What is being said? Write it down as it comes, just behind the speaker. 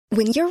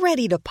When you're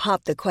ready to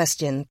pop the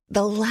question,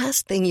 the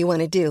last thing you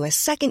want to do is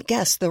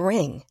second-guess the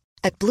ring.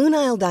 At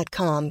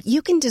BlueNile.com,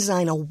 you can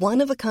design a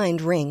one-of-a-kind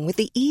ring with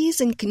the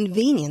ease and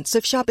convenience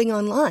of shopping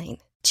online.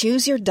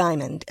 Choose your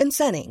diamond and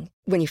setting.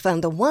 When you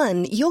find the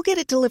one, you'll get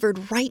it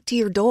delivered right to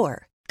your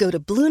door. Go to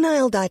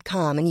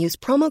BlueNile.com and use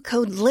promo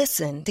code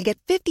LISTEN to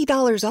get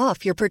 $50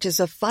 off your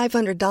purchase of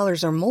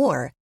 $500 or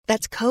more.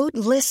 That's code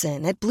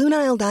LISTEN at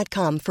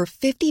BlueNile.com for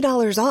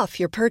 $50 off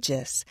your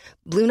purchase.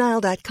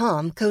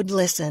 BlueNile.com, code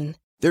LISTEN.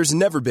 There's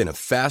never been a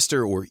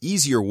faster or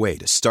easier way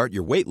to start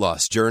your weight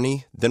loss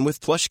journey than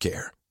with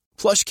PlushCare.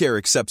 PlushCare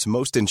accepts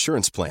most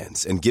insurance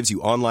plans and gives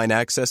you online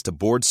access to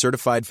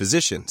board-certified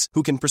physicians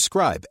who can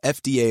prescribe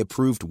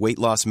FDA-approved weight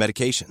loss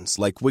medications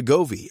like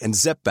Wegovy and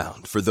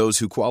Zepbound for those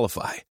who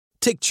qualify.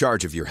 Take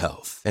charge of your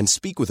health and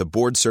speak with a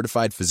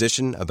board-certified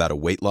physician about a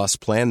weight loss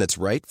plan that's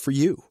right for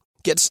you.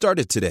 Get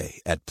started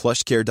today at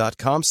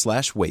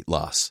plushcare.com/weight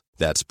loss.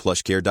 That's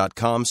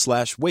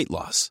plushcare.com/weight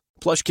loss.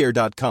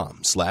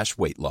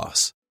 plushcare.com/weight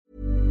loss.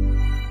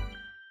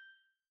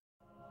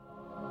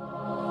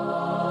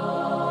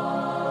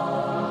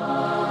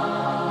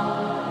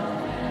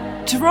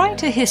 To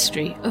write a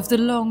history of the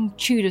long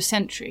Tudor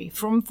century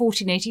from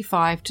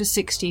 1485 to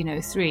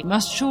 1603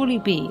 must surely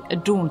be a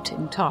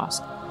daunting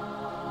task.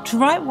 To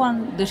write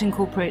one that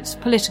incorporates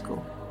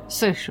political,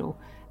 social,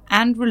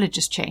 and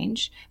religious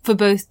change for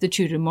both the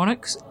Tudor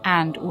monarchs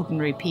and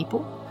ordinary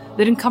people,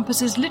 that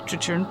encompasses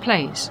literature and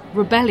plays,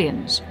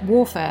 rebellions,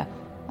 warfare,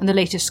 and the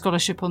latest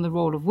scholarship on the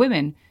role of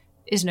women,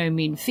 is no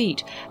mean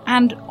feat.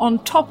 And on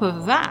top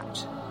of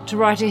that, to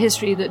write a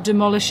history that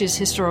demolishes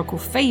historical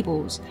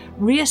fables,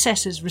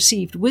 reassesses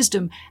received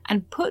wisdom,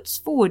 and puts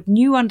forward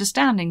new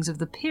understandings of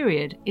the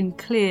period in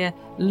clear,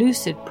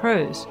 lucid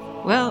prose,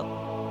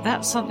 well,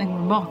 that's something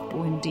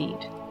remarkable indeed.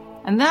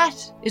 And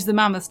that is the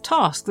mammoth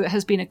task that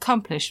has been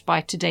accomplished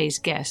by today's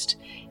guest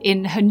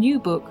in her new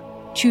book,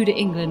 Tudor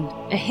England,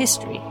 A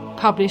History,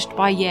 published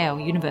by Yale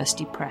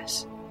University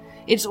Press.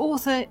 Its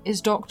author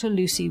is Dr.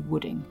 Lucy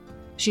Wooding.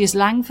 She is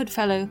Langford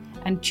Fellow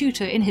and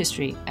Tutor in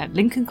History at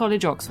Lincoln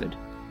College, Oxford,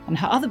 and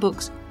her other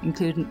books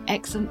include an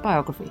excellent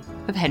biography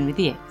of Henry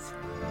VIII.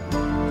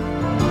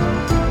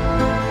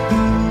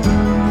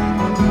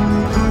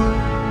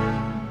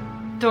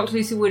 Dr.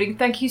 Lucy Wooding,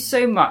 thank you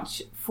so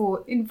much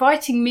for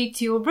inviting me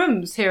to your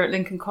rooms here at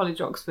Lincoln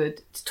College,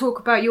 Oxford, to talk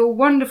about your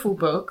wonderful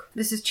book.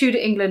 This is Tudor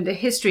England, A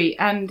History,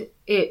 and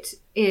it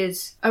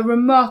is a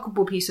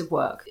remarkable piece of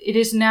work. It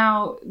is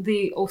now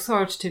the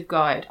authoritative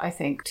guide, I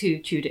think, to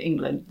Tudor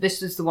England.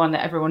 This is the one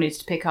that everyone needs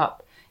to pick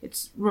up.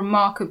 It's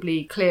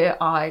remarkably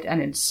clear-eyed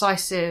and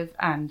incisive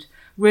and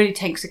really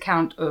takes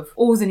account of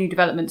all the new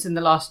developments in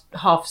the last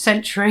half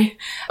century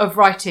of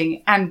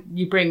writing, and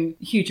you bring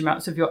huge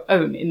amounts of your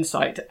own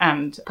insight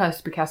and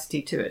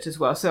perspicacity to it as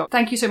well. So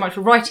thank you so much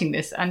for writing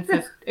this and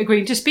for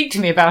agreeing to speak to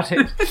me about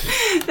it.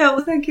 No,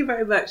 well, thank you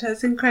very much.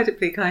 That's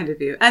incredibly kind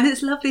of you. And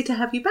it's lovely to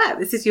have you back.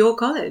 This is your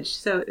college,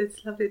 so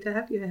it's lovely to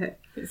have you here.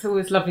 It's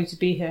always lovely to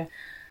be here.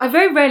 I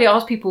very rarely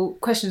ask people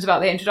questions about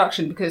their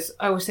introduction because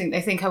I always think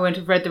they think I won't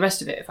have read the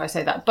rest of it if I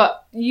say that.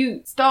 But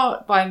you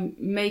start by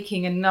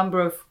making a number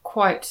of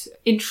quite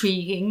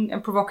intriguing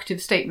and provocative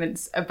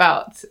statements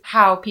about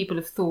how people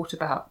have thought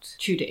about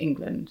Tudor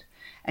England.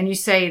 And you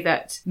say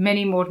that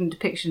many modern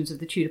depictions of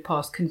the Tudor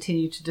past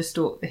continue to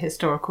distort the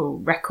historical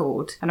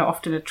record and are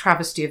often a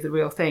travesty of the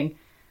real thing.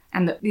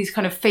 And that these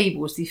kind of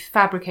fables, these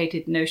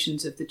fabricated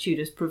notions of the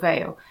Tudors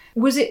prevail.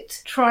 Was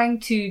it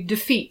trying to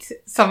defeat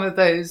some of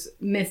those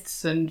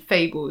myths and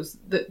fables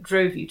that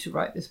drove you to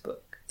write this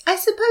book? I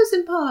suppose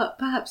in part,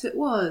 perhaps it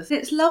was.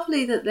 It's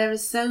lovely that there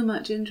is so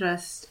much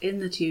interest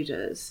in the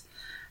Tudors.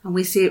 And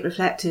we see it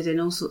reflected in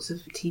all sorts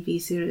of TV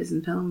series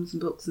and films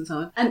and books and so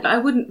on. And I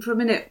wouldn't for a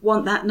minute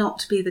want that not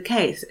to be the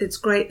case. It's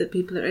great that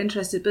people are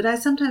interested, but I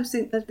sometimes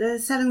think that they're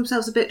selling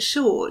themselves a bit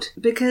short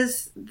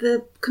because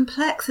the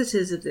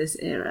complexities of this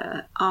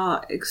era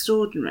are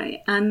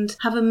extraordinary and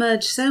have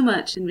emerged so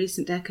much in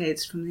recent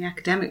decades from the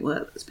academic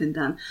work that's been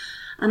done.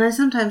 And I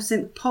sometimes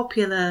think the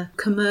popular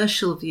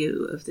commercial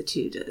view of the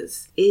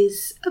Tudors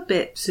is a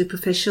bit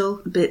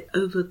superficial, a bit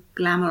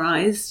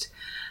over-glamorised.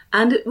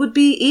 And it would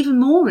be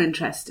even more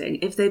interesting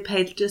if they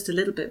paid just a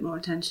little bit more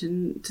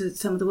attention to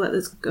some of the work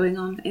that's going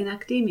on in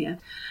academia.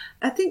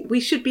 I think we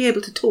should be able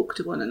to talk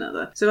to one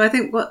another. So I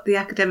think what the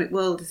academic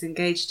world is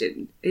engaged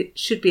in, it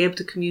should be able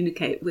to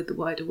communicate with the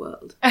wider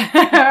world.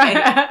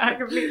 I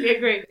completely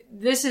agree.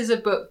 This is a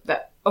book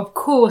that, of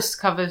course,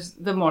 covers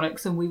the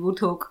monarchs, and we will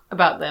talk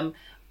about them,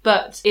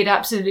 but it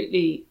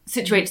absolutely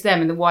situates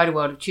them in the wider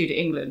world of Tudor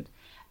England.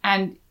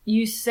 And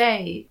you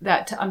say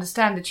that to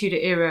understand the Tudor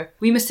era,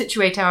 we must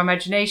situate our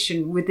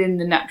imagination within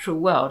the natural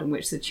world in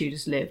which the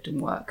Tudors lived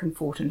and worked and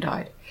fought and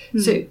died.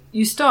 So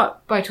you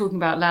start by talking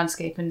about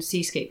landscape and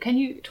seascape. Can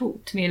you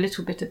talk to me a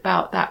little bit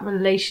about that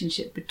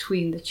relationship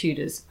between the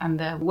Tudors and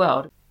their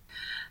world?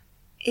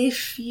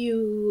 If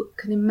you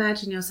can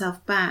imagine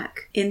yourself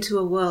back into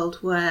a world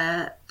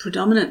where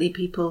predominantly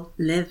people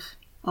live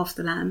off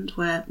the land,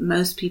 where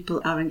most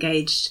people are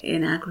engaged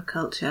in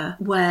agriculture,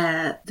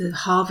 where the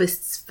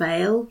harvests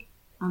fail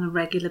on a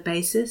regular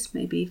basis,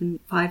 maybe even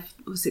 5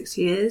 or 6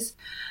 years,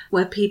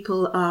 where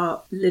people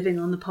are living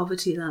on the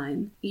poverty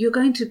line, you're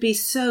going to be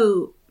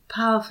so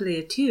powerfully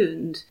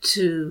attuned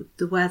to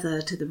the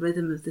weather, to the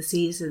rhythm of the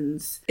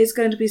seasons. It's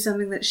going to be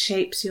something that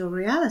shapes your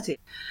reality.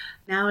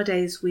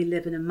 Nowadays, we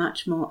live in a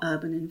much more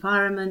urban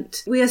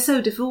environment. We are so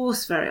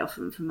divorced very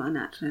often from our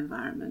natural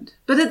environment.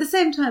 But at the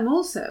same time,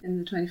 also, in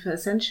the 21st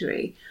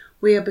century,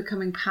 we are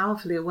becoming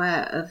powerfully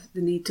aware of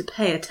the need to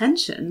pay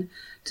attention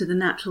to the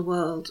natural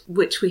world,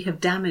 which we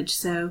have damaged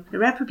so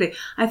irreparably.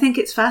 I think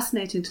it's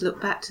fascinating to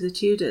look back to the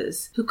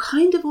Tudors, who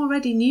kind of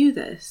already knew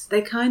this.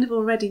 They kind of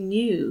already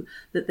knew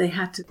that they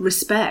had to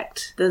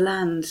respect the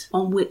land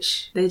on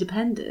which they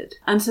depended.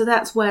 And so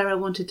that's where I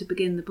wanted to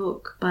begin the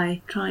book,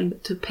 by trying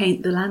to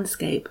paint the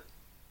landscape.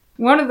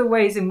 One of the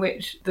ways in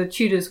which the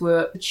Tudors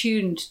were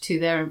attuned to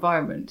their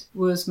environment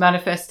was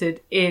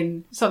manifested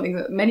in something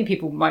that many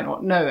people might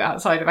not know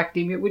outside of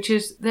academia, which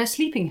is their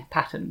sleeping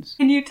patterns.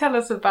 Can you tell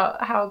us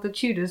about how the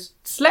Tudors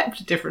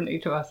slept differently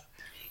to us?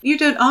 You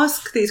don't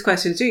ask these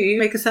questions, do you? You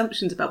make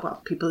assumptions about,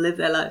 well, people live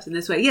their lives in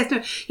this way. Yes,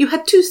 no, you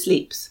had 2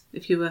 sleeps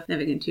if you were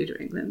living in Tudor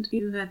England.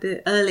 You had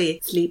the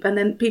early sleep, and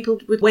then people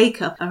would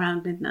wake up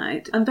around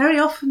midnight and very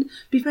often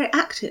be very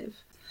active.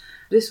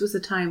 This was a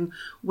time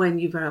when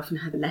you very often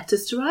had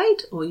letters to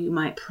write, or you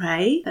might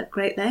pray at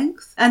great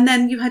length. And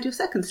then you had your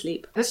second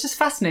sleep. That's just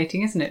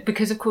fascinating, isn't it?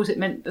 Because, of course, it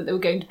meant that they were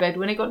going to bed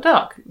when it got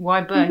dark.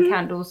 Why burn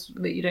candles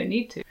that you don't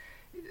need to?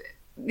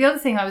 The other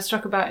thing I was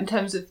struck about in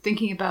terms of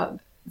thinking about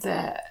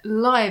their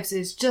lives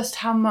is just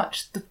how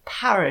much the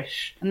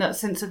parish and that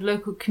sense of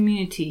local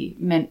community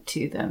meant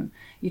to them.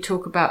 You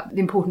talk about the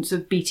importance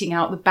of beating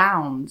out the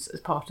bounds as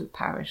part of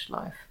parish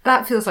life.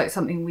 That feels like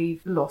something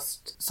we've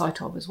lost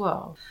sight of as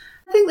well.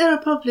 I think there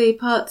are probably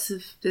parts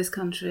of this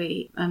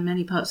country and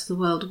many parts of the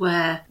world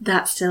where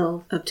that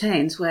still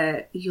obtains,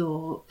 where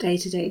your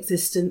day-to-day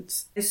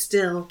existence is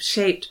still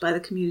shaped by the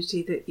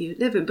community that you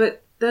live in.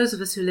 But those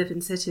of us who live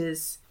in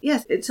cities,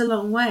 yes, it's a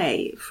long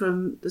way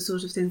from the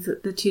sort of things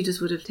that the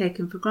Tudors would have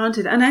taken for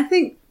granted. And I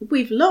think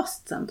we've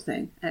lost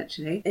something,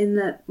 actually, in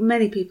that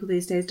many people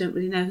these days don't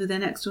really know who their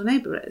next-door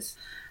neighbour is.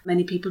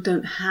 Many people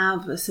don't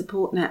have a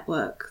support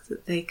network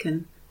that they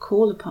can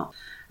call upon.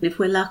 And if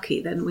we're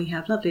lucky, then we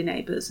have lovely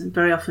neighbours, and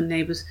very often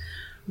neighbours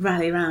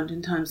rally around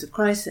in times of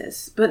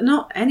crisis. But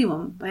not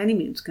anyone by any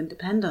means can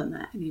depend on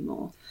that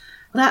anymore.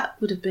 That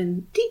would have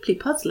been deeply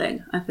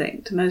puzzling, I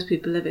think, to most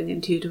people living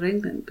in Tudor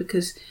England,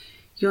 because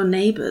your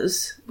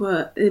neighbours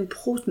were an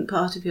important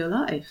part of your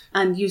life.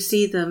 And you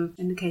see them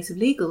in the case of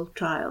legal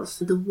trials.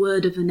 The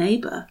word of a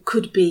neighbour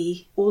could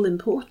be all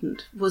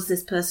important. Was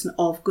this person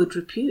of good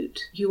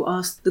repute? You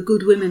asked the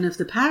good women of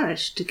the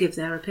parish to give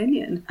their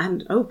opinion,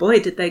 and oh boy,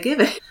 did they give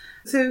it.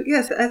 So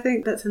yes, I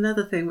think that's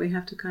another thing we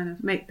have to kind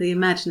of make the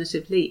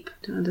imaginative leap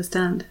to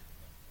understand.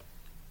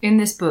 In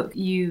this book,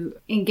 you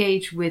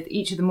engage with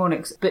each of the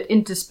monarchs, but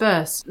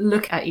intersperse,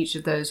 look at each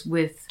of those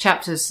with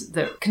chapters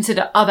that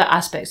consider other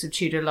aspects of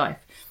Tudor life.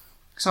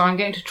 So I'm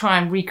going to try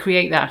and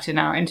recreate that in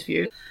our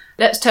interview.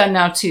 Let's turn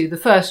now to the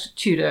first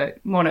Tudor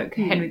monarch,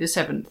 Henry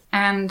VII.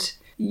 And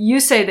you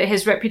say that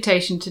his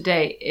reputation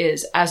today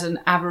is as an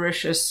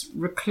avaricious,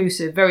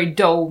 reclusive, very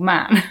dull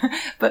man,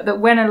 but that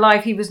when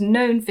alive he was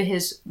known for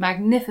his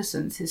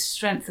magnificence, his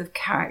strength of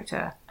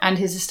character, and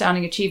his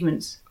astounding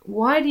achievements.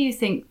 Why do you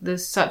think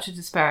there's such a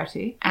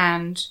disparity,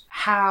 and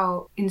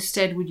how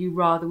instead would you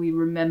rather we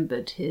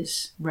remembered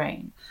his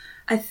reign?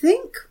 I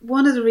think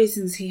one of the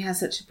reasons he has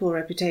such a poor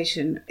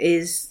reputation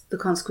is the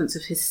consequence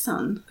of his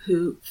son,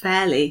 who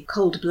fairly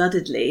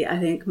cold-bloodedly, I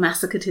think,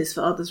 massacred his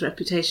father's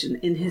reputation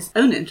in his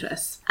own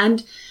interests.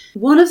 And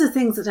one of the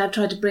things that I've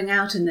tried to bring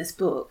out in this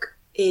book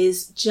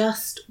is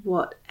just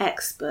what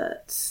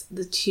experts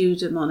the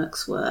Tudor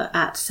monarchs were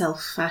at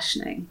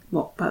self-fashioning,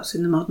 what perhaps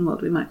in the modern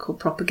world we might call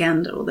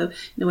propaganda, although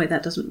in a way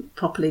that doesn't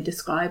properly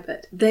describe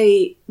it.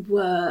 They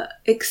were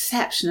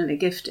exceptionally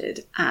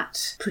gifted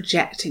at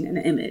projecting an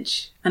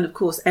image. And of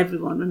course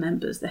everyone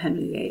remembers the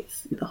Henry VIII,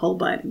 the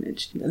Holbein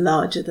image, the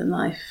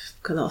larger-than-life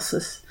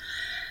Colossus.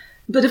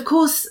 But of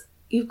course,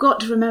 you've got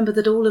to remember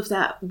that all of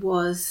that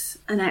was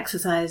an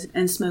exercise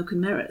in smoke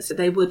and mirrors.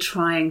 They were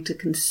trying to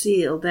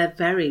conceal their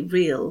very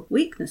real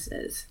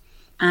weaknesses.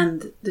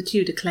 And the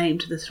Tudor claim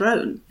to the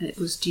throne, it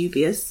was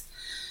dubious.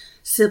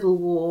 Civil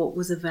war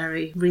was a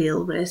very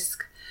real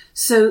risk.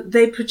 So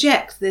they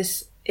project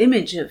this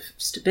image of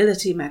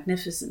stability,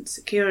 magnificence,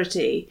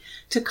 security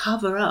to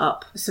cover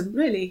up some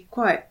really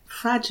quite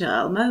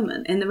fragile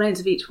moment in the reigns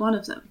of each one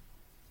of them.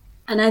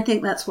 And I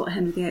think that's what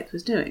Henry VIII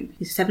was doing.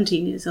 He's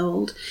 17 years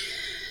old.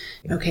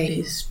 Okay,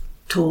 he's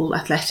tall,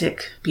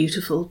 athletic,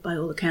 beautiful by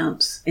all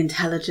accounts,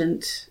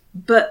 intelligent,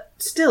 but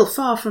still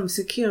far from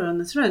secure on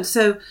the throne.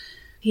 So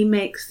he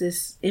makes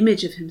this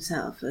image of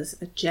himself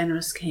as a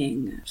generous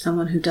king,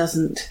 someone who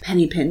doesn't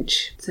penny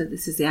pinch. So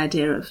this is the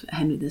idea of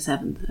Henry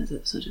VII as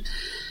a sort of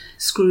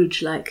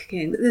Scrooge-like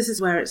king. This is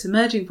where it's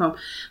emerging from.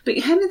 But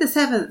Henry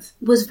VII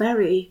was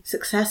very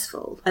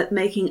successful at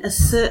making a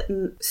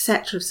certain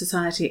sector of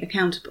society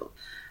accountable.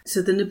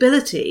 So the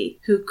nobility,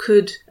 who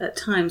could at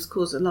times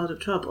cause a lot of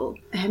trouble,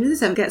 Henry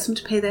VII gets them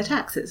to pay their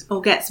taxes,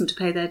 or gets them to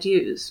pay their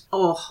dues,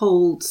 or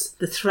holds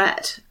the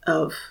threat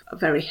of a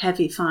very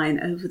heavy fine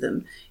over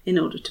them in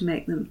order to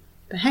make them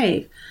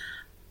behave.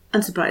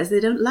 Unsurprised,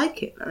 they don't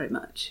like it very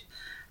much,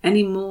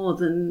 any more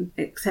than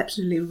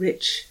exceptionally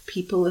rich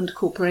people and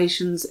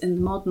corporations in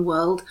the modern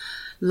world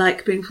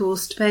like being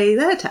forced to pay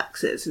their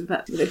taxes. In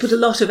fact, they put a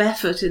lot of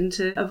effort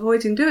into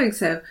avoiding doing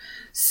so.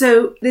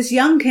 So this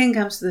young king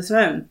comes to the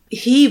throne.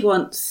 He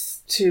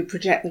wants to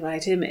project the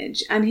right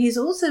image, and he's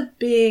also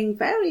being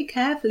very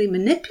carefully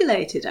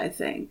manipulated, I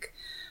think,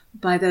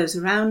 by those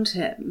around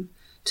him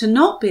to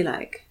not be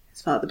like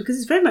his father, because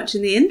it's very much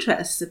in the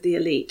interests of the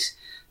elite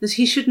that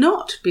he should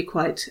not be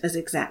quite as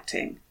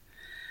exacting.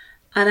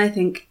 And I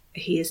think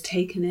he is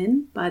taken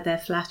in by their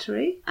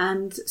flattery.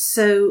 And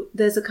so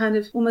there's a kind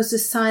of almost a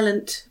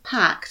silent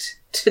pact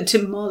to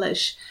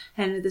demolish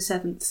Henry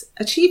VII's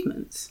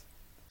achievements.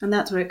 And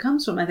that's where it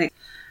comes from, I think.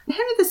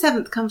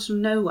 Henry VII comes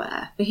from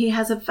nowhere. He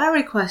has a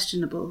very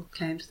questionable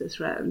claim to the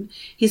throne.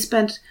 He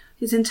spent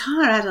his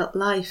entire adult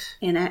life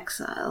in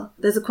exile.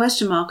 There's a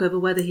question mark over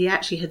whether he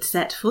actually had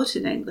set foot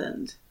in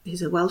England.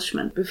 He's a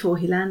Welshman before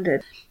he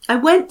landed. I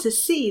went to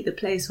see the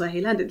place where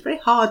he landed. Very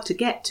hard to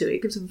get to.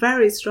 It gives a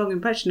very strong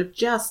impression of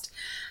just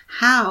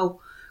how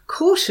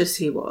cautious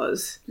he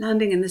was,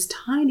 landing in this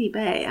tiny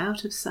bay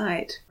out of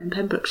sight in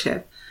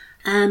Pembrokeshire.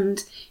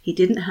 And he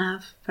didn't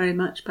have very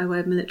much by way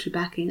of military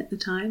backing at the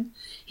time.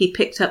 He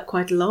picked up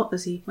quite a lot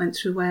as he went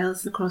through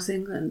Wales and across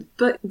England.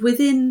 But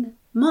within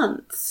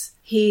months,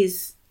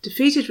 he's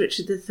defeated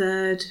Richard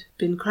III,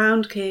 been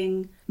crowned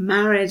king,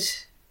 married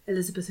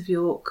Elizabeth of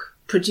York,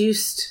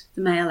 produced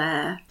the male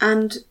heir,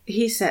 and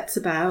he sets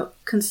about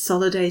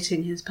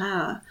consolidating his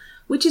power,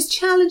 which is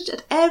challenged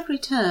at every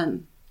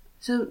turn.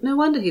 So no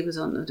wonder he was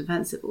on the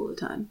defensive all the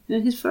time.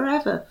 He's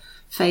forever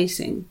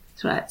facing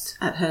threats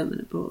at home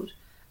and abroad.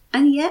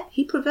 And yet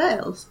he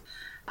prevails.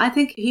 I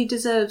think he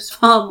deserves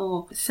far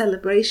more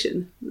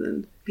celebration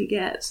than he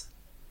gets.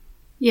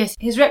 Yes,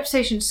 his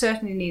reputation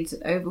certainly needs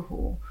an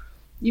overhaul.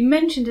 You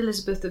mentioned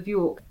Elizabeth of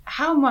York.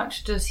 How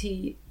much does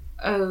he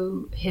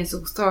owe his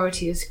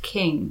authority as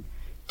king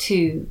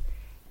to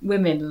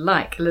women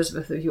like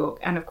Elizabeth of York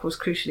and, of course,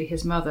 crucially,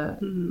 his mother,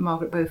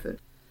 Margaret Beaufort?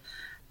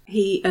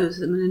 He owes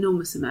them an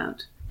enormous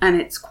amount. And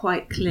it's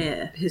quite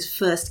clear his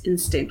first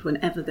instinct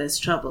whenever there's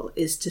trouble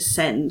is to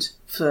send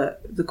for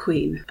the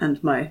Queen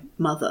and my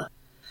mother.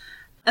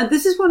 And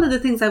this is one of the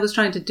things I was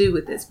trying to do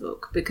with this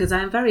book, because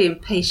I am very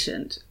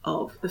impatient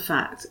of the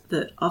fact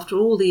that after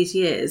all these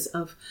years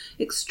of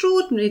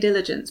extraordinary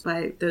diligence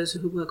by those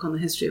who work on the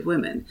history of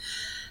women,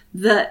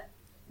 that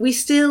we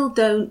still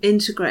don't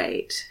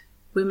integrate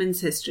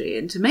women's history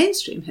into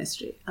mainstream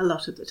history a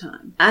lot of the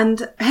time.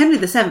 And Henry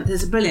VII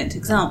is a brilliant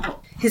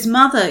example. His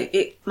mother,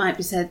 it might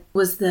be said,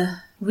 was the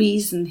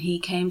reason he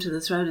came to the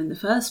throne in the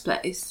first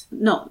place,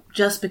 not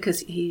just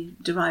because he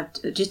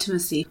derived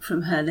legitimacy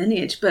from her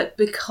lineage, but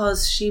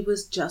because she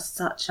was just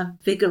such a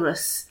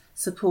vigorous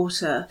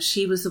supporter.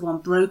 She was the one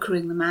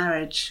brokering the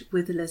marriage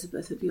with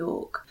Elizabeth of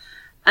York.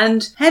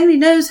 And Henry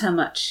knows how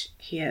much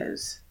he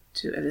owes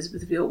to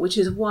Elizabeth of York, which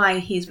is why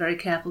he's very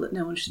careful that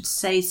no one should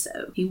say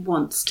so. He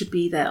wants to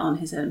be there on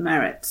his own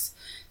merits.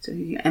 So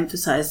he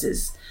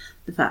emphasises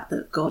the fact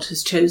that God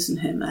has chosen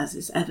him, as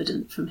is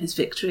evident from his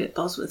victory at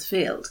Bosworth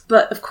Field.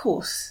 But of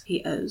course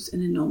he owes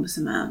an enormous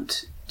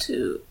amount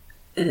to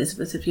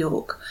Elizabeth of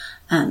York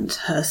and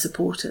her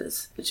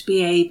supporters, to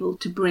be able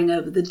to bring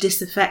over the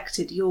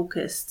disaffected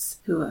Yorkists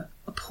who are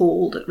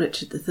appalled at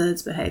Richard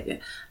III's behaviour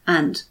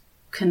and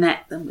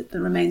connect them with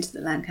the remains of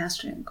the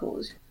Lancastrian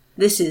cause.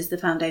 This is the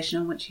foundation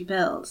on which he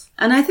builds.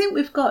 And I think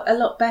we've got a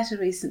lot better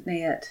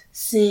recently at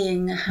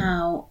seeing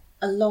how,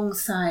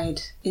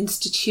 alongside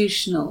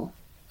institutional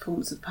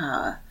forms of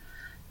power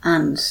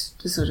and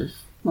the sort of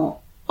more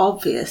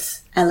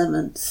obvious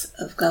elements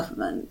of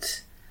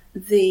government,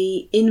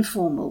 the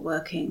informal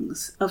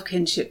workings of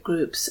kinship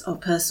groups,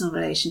 of personal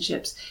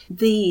relationships,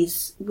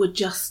 these were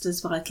just as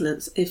vital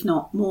as, if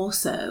not more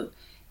so,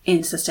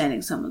 in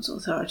sustaining someone's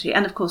authority.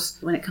 And of course,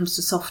 when it comes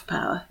to soft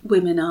power,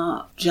 women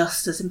are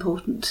just as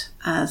important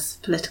as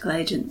political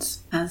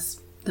agents, as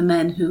the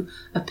men who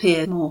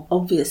appear more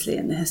obviously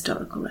in the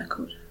historical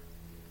record.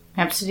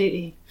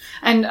 Absolutely.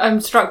 And I'm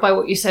struck by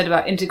what you said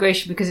about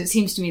integration, because it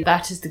seems to me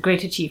that is the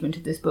great achievement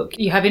of this book.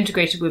 You have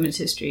integrated women's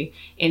history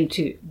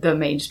into the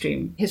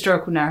mainstream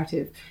historical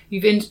narrative.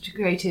 You've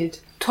integrated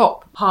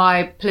top,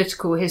 high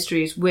political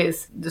histories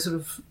with the sort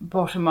of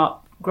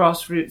bottom-up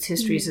grassroots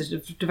histories that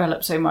have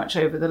developed so much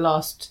over the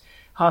last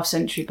half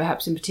century,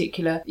 perhaps in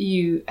particular.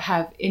 You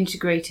have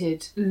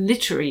integrated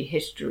literary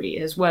history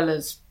as well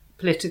as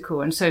political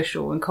and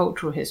social and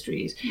cultural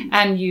histories,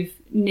 and you've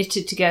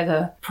knitted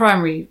together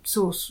primary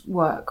source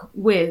work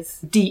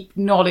with deep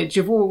knowledge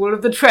of all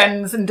of the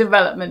trends and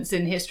developments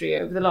in history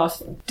over the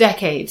last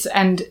decades.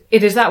 And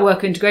it is that work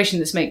of integration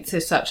that makes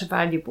this such a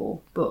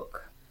valuable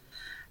book.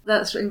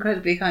 That's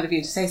incredibly kind of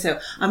you to say so.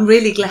 I'm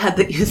really glad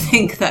that you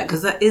think that,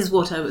 because that is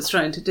what I was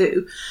trying to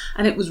do.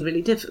 And it was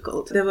really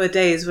difficult. There were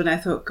days when I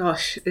thought,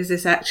 gosh, is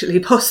this actually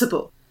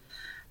possible?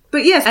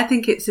 But yes, I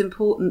think it's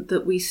important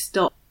that we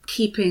stop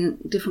keeping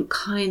different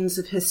kinds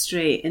of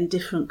history in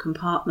different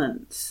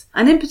compartments.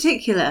 And in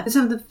particular,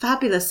 some of the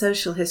fabulous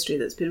social history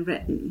that's been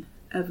written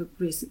over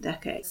recent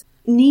decades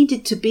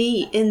needed to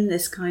be in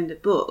this kind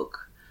of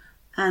book.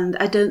 And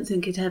I don't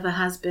think it ever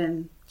has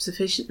been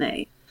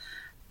sufficiently.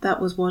 That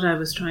was what I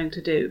was trying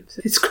to do.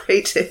 So it's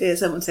great to hear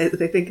someone say that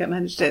they think I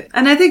managed it.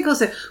 And I think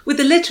also with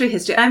the literary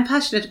history, I'm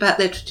passionate about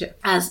literature,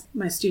 as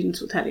my students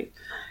will tell you.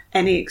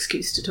 Any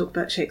excuse to talk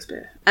about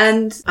Shakespeare.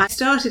 And I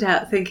started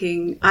out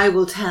thinking I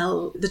will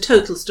tell the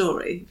total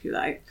story, if you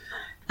like.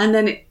 And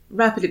then it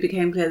rapidly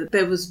became clear that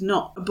there was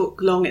not a book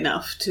long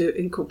enough to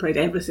incorporate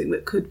everything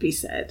that could be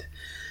said.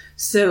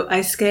 So I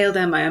scaled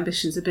down my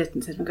ambitions a bit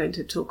and said I'm going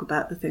to talk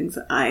about the things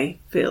that I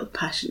feel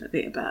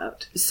passionately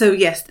about. So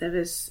yes, there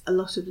is a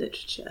lot of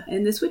literature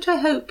in this, which I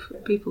hope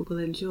people will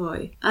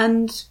enjoy.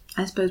 And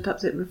I suppose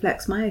perhaps it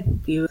reflects my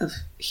view of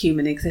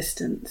human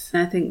existence.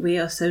 I think we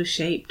are so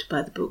shaped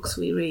by the books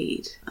we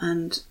read.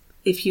 And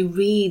if you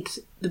read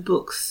the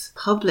books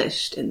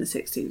published in the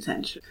 16th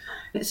century,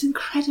 it's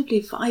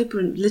incredibly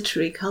vibrant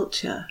literary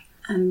culture.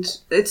 And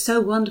it's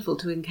so wonderful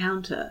to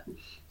encounter.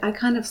 I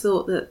kind of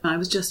thought that I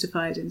was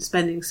justified in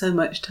spending so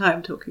much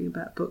time talking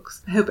about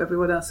books. I hope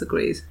everyone else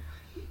agrees.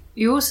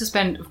 You also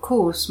spend, of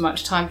course,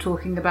 much time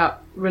talking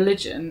about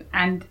religion,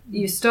 and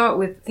you start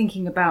with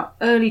thinking about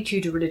early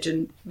Tudor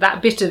religion,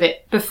 that bit of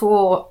it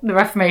before the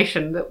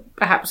Reformation that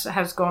perhaps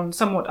has gone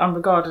somewhat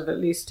unregarded, at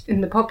least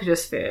in the popular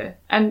sphere.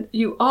 And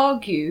you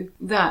argue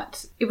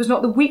that it was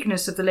not the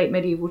weakness of the late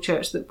medieval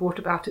church that brought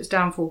about its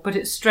downfall, but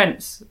its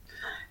strengths.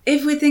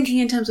 If we're thinking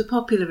in terms of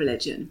popular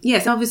religion,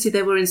 yes, obviously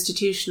there were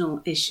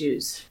institutional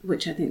issues,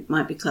 which I think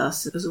might be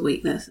classed as a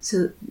weakness.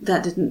 So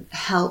that didn't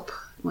help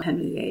when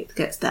Henry VIII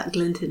gets that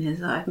glint in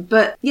his eye.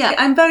 But yeah,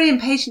 I'm very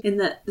impatient in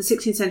that the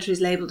 16th century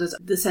is labelled as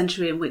the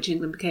century in which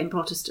England became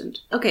Protestant.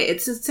 Okay,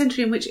 it's a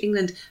century in which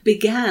England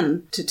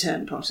began to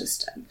turn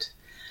Protestant.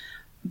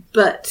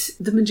 But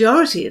the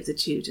majority of the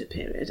Tudor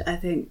period, I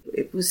think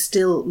it was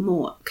still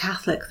more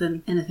Catholic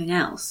than anything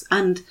else.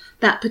 And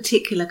that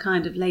particular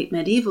kind of late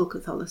medieval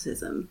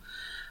Catholicism,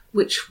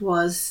 which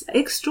was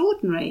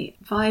extraordinary,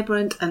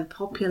 vibrant and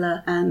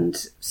popular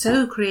and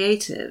so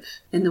creative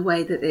in the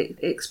way that it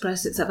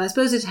expressed itself. I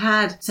suppose it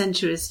had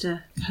centuries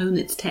to hone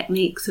its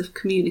techniques of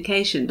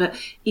communication, but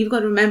you've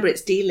got to remember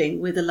it's dealing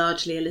with a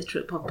largely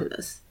illiterate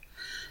populace.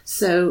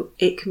 So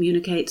it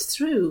communicates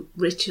through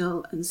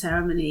ritual and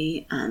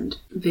ceremony and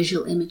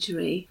visual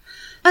imagery,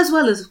 as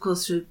well as, of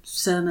course, through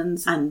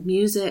sermons and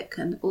music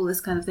and all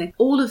this kind of thing.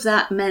 All of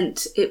that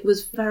meant it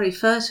was very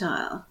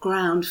fertile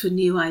ground for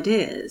new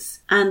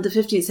ideas. And the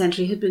 15th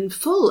century had been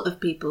full of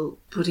people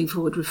putting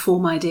forward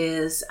reform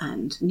ideas,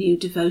 and new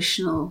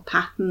devotional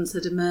patterns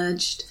had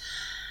emerged.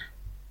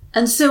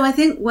 And so I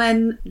think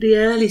when the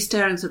early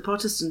stirrings of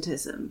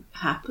Protestantism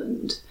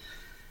happened,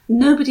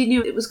 nobody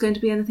knew it was going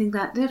to be anything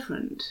that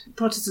different.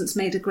 Protestants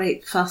made a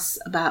great fuss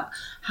about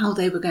how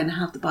they were going to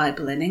have the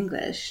Bible in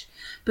English.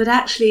 But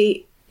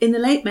actually, in the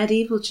late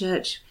medieval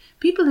church,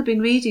 people had been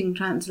reading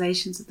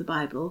translations of the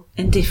Bible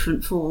in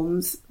different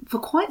forms for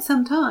quite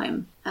some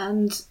time.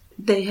 And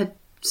they had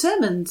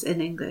sermons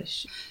in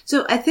English.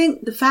 So I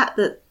think the fact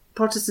that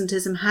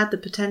Protestantism had the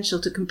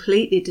potential to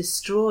completely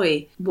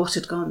destroy what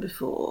had gone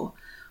before,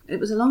 it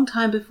was a long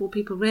time before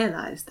people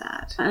realised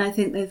that. And I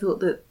think they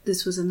thought that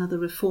this was another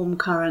reform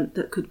current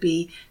that could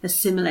be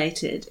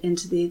assimilated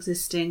into the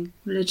existing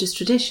religious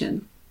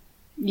tradition.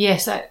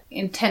 Yes, that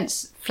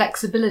intense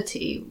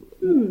flexibility,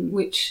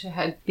 which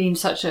had been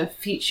such a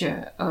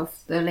feature of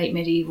the late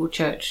medieval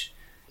church,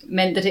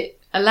 meant that it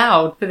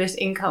allowed for this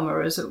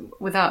incomer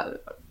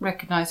without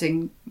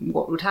recognising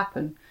what would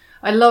happen.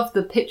 I love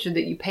the picture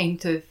that you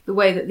paint of the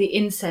way that the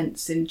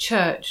incense in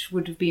church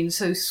would have been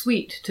so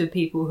sweet to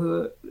people who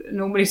are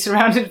normally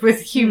surrounded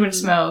with human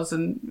smells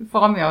and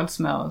farmyard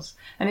smells.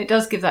 And it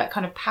does give that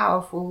kind of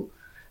powerful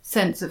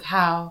sense of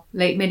how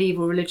late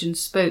medieval religion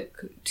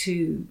spoke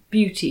to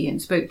beauty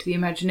and spoke to the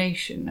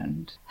imagination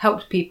and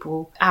helped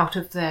people out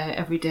of their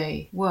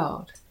everyday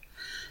world.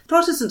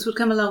 Protestants would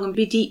come along and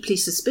be deeply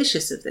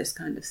suspicious of this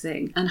kind of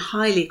thing and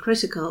highly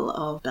critical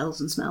of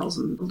bells and smells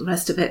and all the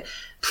rest of it,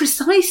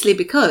 precisely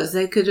because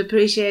they could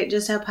appreciate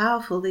just how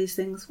powerful these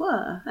things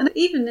were. And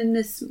even in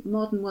this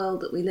modern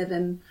world that we live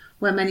in,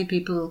 where many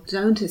people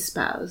don't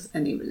espouse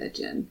any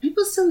religion,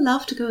 people still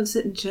love to go and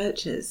sit in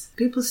churches.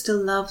 People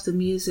still love the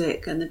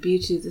music and the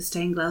beauty of the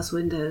stained glass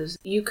windows.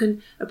 You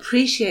can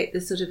appreciate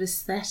the sort of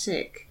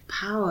aesthetic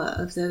power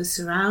of those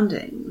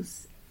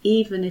surroundings,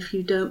 even if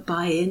you don't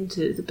buy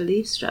into the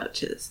belief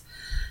structures.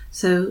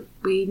 So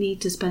we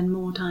need to spend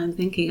more time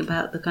thinking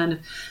about the kind of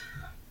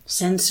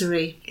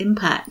sensory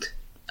impact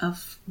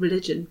of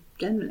religion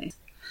generally.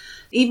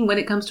 Even when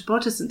it comes to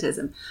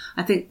Protestantism,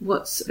 I think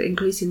what's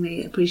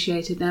increasingly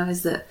appreciated now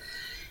is that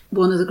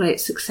one of the great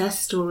success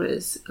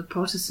stories of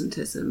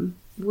Protestantism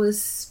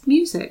was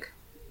music.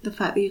 the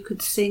fact that you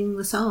could sing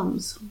the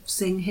psalms,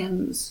 sing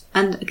hymns.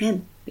 And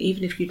again,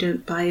 even if you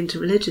don't buy into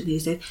religion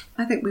these days,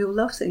 I think we all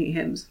love singing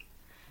hymns.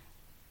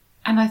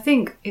 And I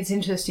think it's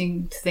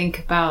interesting to think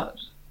about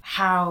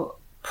how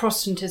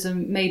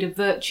Protestantism made a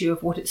virtue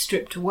of what it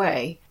stripped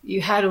away.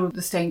 You had all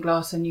the stained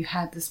glass and you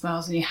had the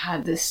smells and you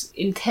had this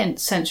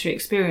intense sensory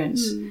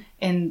experience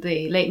in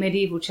the late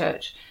medieval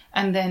church.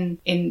 And then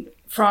in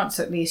France,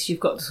 at least, you've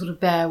got the sort of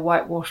bare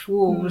whitewashed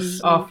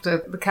walls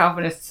after the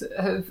Calvinists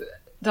have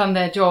done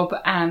their job,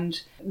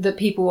 and that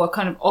people are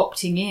kind of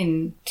opting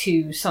in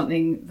to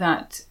something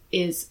that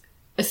is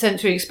a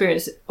sensory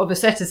experience of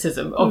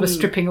asceticism, of a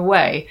stripping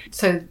away.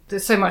 So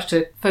there's so much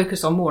to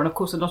focus on more, and of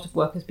course a lot of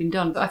work has been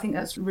done, but I think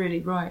that's really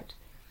right.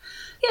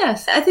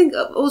 Yes, I think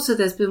also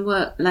there's been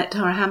work like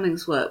Tara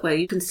Hamling's work where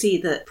you can see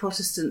that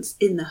Protestants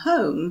in the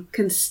home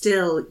can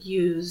still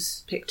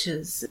use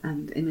pictures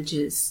and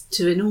images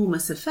to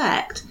enormous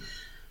effect,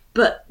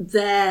 but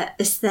their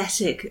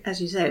aesthetic,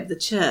 as you say, of the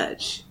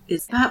church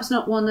is perhaps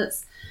not one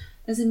that's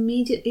as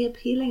immediately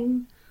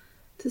appealing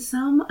to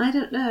some. I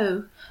don't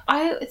know.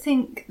 I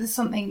think there's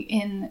something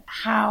in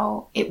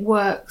how it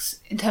works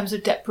in terms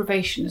of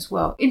deprivation as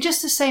well. In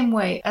just the same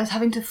way as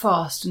having to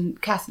fast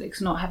and Catholics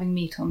not having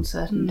meat on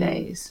certain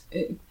days,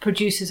 it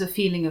produces a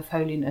feeling of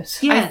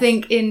holiness. Yes. I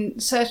think in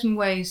certain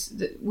ways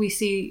that we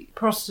see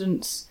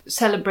Protestants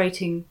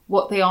celebrating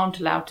what they aren't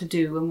allowed to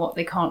do and what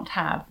they can't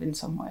have in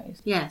some ways.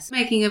 Yes,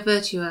 making a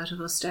virtue out of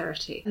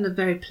austerity and of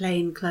very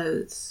plain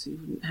clothes. You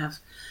wouldn't have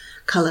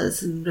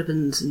colours and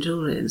ribbons and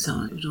jewellery and so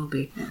on. It would all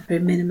be very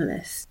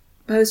minimalist.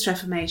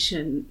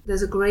 Post-Reformation,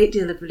 there's a great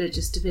deal of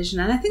religious division,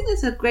 and I think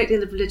there's a great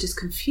deal of religious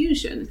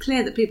confusion. It's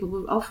clear that people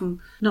were often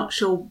not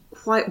sure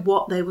quite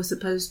what they were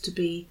supposed to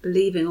be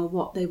believing or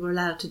what they were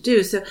allowed to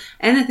do. So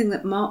anything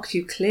that marked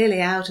you clearly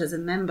out as a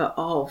member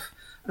of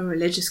a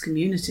religious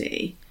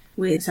community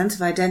with a sense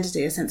of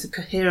identity, a sense of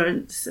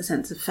coherence, a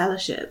sense of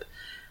fellowship,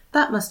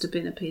 that must have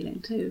been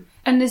appealing too.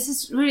 And this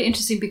is really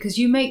interesting because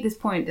you make this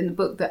point in the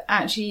book that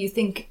actually you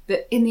think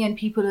that in the end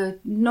people are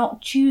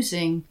not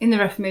choosing in the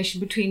Reformation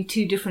between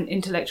two different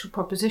intellectual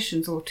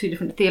propositions or two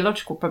different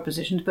theological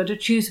propositions, but are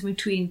choosing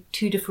between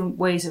two different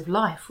ways of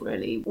life,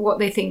 really. What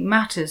they think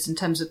matters in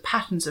terms of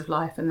patterns of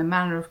life and the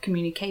manner of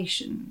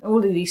communication.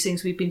 All of these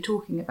things we've been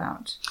talking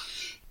about.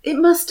 It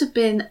must have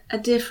been a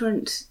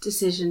different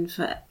decision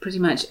for pretty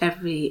much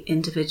every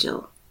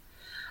individual.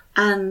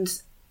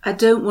 And I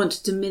don't want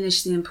to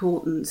diminish the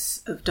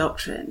importance of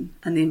doctrine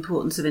and the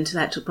importance of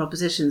intellectual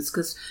propositions,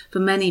 because for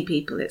many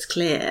people it's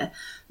clear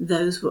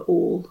those were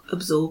all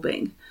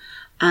absorbing.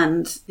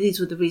 And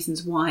these were the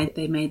reasons why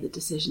they made the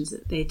decisions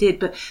that they did.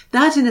 But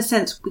that, in a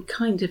sense, we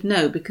kind of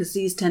know, because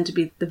these tend to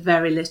be the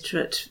very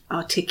literate,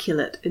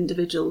 articulate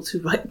individuals who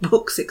write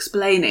books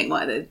explaining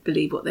why they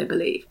believe what they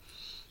believe.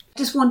 I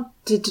just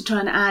wanted to try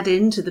and add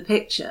into the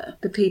picture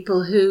the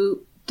people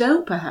who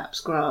don't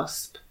perhaps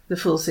grasp the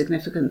full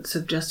significance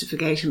of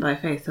justification by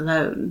faith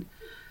alone,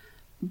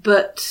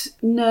 but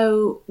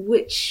know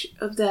which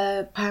of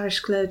their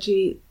parish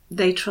clergy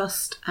they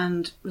trust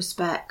and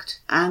respect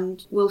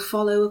and will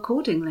follow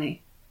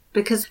accordingly.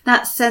 Because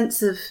that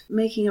sense of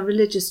making a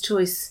religious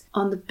choice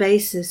on the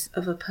basis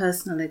of a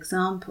personal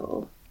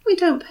example, we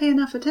don't pay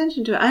enough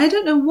attention to it. I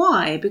don't know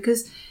why,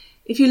 because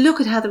if you look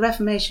at how the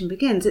Reformation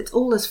begins, it's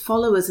all as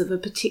followers of a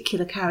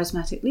particular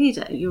charismatic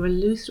leader. You're a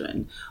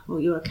Lutheran,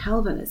 or you're a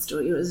Calvinist,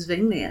 or you're a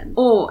Zwinglian.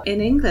 Or in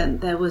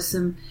England, there were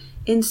some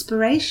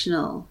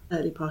inspirational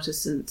early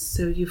Protestants.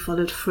 So you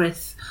followed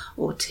Frith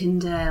or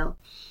Tyndale.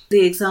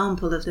 The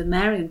example of the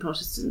Marian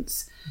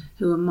Protestants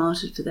who were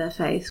martyred for their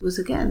faith was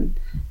again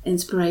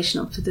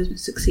inspirational for the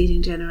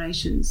succeeding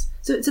generations.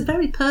 So it's a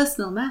very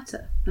personal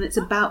matter, and it's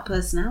about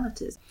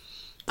personalities.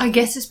 I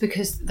guess it's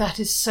because that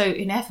is so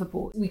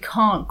ineffable. We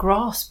can't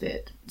grasp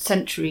it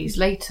centuries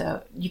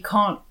later. You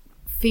can't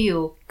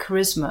feel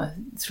charisma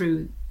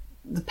through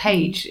the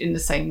page in the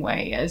same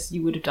way as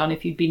you would have done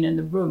if you'd been in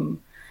the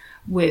room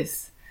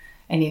with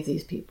any of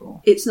these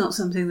people. It's not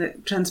something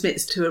that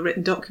transmits to a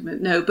written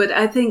document, no, but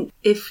I think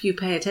if you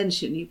pay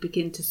attention, you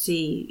begin to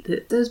see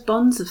that those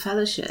bonds of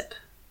fellowship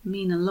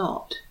mean a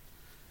lot,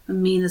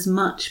 and mean as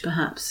much,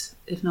 perhaps,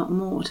 if not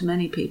more, to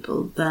many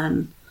people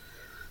than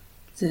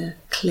the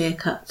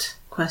clear-cut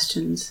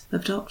questions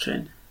of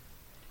doctrine.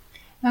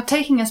 Now,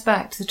 taking us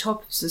back to the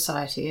top of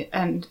society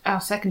and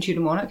our second Tudor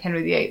monarch,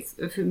 Henry VIII,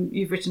 of whom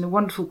you've written a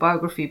wonderful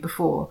biography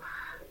before,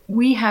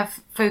 we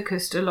have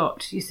focused a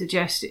lot, you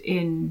suggest,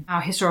 in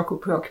our historical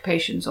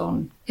preoccupations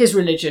on his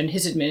religion,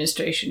 his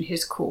administration,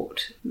 his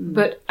court.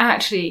 But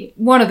actually,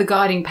 one of the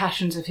guiding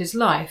passions of his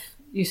life,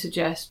 you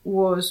suggest,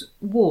 was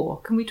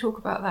war. Can we talk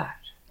about that?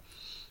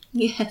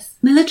 Yes.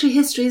 Military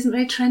history isn't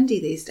very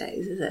trendy these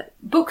days, is it?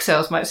 Book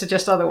sales might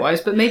suggest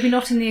otherwise, but maybe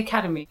not in the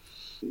academy.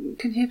 You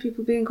can hear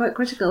people being quite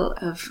critical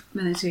of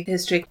military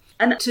history.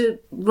 And to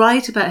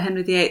write about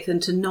Henry VIII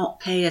and to not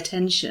pay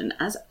attention,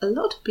 as a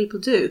lot of people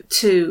do,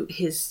 to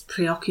his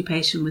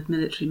preoccupation with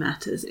military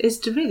matters is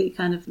to really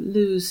kind of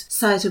lose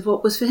sight of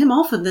what was for him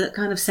often the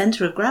kind of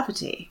centre of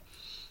gravity.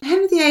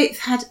 Henry VIII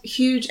had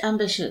huge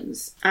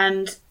ambitions,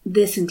 and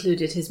this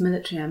included his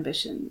military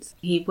ambitions.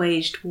 He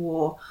waged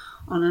war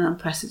on an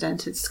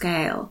unprecedented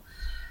scale,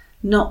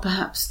 not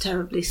perhaps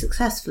terribly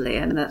successfully,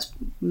 and that's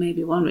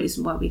maybe one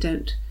reason why we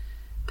don't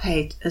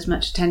pay as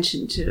much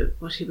attention to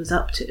what he was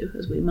up to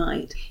as we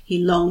might. He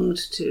longed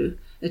to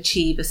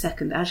achieve a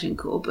second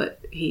Agincourt, but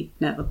he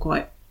never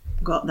quite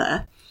got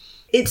there.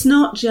 It's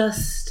not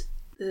just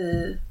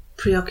the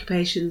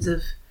preoccupations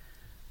of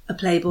a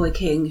playboy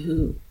king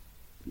who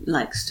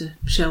likes to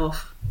show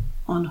off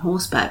on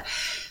horseback.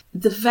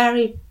 The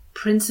very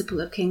principle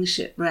of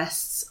kingship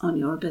rests on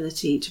your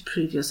ability to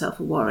prove yourself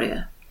a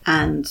warrior.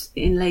 And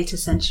in later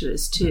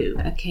centuries too,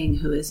 a king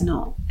who is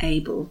not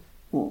able,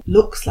 or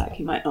looks like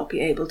he might not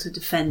be able to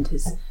defend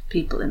his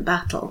people in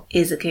battle,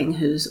 is a king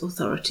whose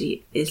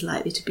authority is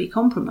likely to be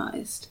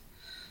compromised.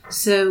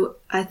 So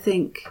I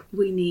think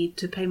we need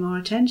to pay more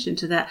attention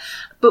to that.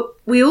 But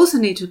we also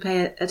need to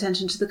pay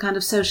attention to the kind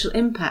of social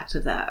impact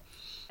of that.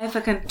 If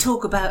I can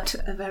talk about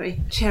a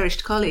very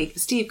cherished colleague,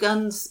 Steve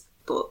Gunn's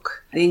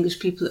book, The English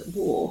People at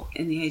War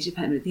in the Age of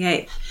Henry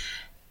VIII,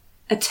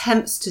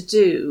 attempts to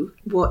do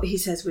what he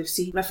says we've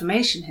seen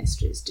Reformation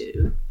histories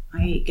do,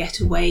 i.e.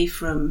 get away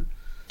from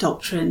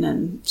doctrine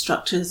and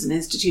structures and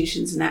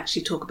institutions and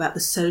actually talk about the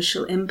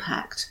social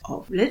impact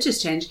of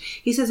religious change.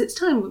 He says it's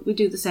time we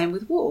do the same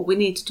with war. We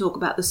need to talk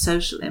about the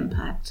social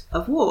impact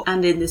of war.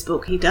 And in this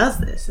book he does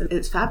this, and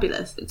it's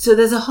fabulous. So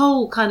there's a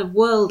whole kind of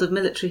world of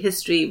military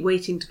history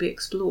waiting to be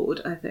explored,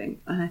 I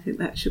think. And I think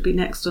that should be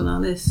next on our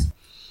list.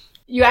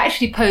 You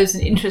actually pose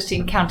an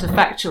interesting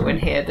counterfactual in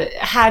here, that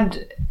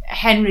had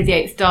Henry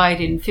VIII died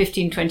in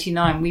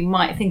 1529, we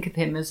might think of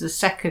him as the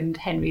second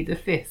Henry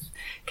V.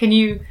 Can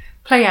you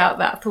play out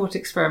that thought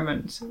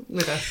experiment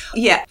with us?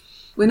 Yeah.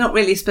 We're not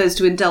really supposed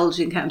to indulge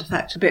in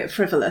counterfactual, a bit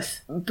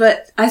frivolous.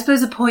 But I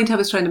suppose the point I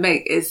was trying to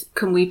make is,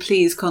 can we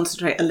please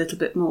concentrate a little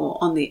bit more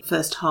on the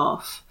first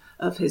half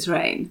of his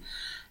reign?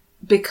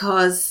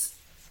 Because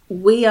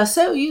we are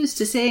so used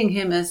to seeing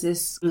him as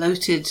this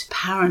bloated,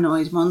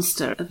 paranoid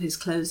monster of his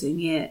closing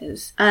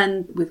years.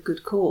 And with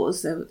good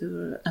cause, there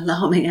were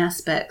alarming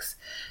aspects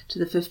to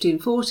the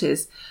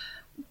 1540s.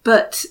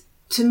 But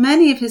to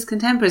many of his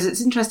contemporaries,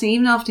 it's interesting,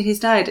 even after he's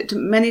died,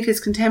 many of his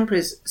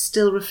contemporaries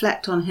still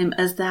reflect on him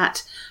as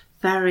that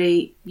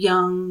very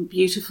young,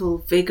 beautiful,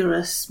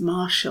 vigorous,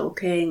 martial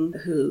king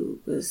who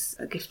was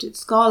a gifted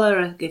scholar,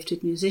 a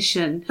gifted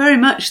musician, very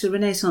much the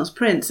Renaissance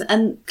prince.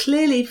 And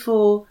clearly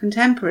for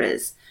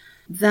contemporaries,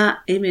 that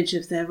image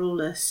of their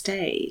ruler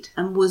stayed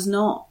and was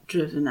not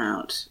driven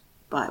out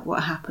by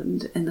what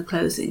happened in the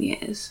closing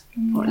years,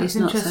 or at least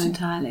not so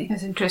entirely.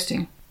 That's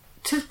interesting.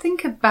 To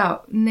think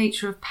about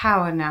nature of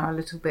power now a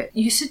little bit,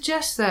 you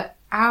suggest that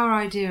our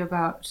idea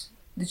about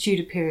the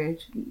Tudor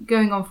period,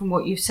 going on from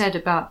what you've said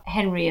about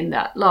Henry in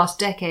that last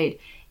decade,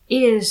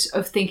 is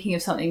of thinking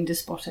of something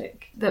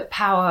despotic, that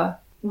power,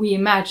 we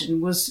imagine,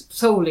 was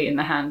solely in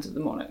the hands of the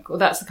monarch, or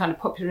that's the kind of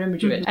popular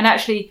image of it. And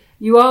actually,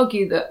 you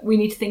argue that we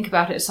need to think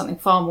about it as something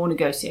far more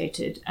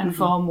negotiated and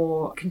far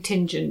more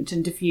contingent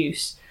and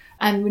diffuse,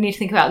 and we need to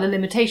think about the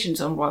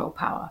limitations on royal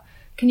power.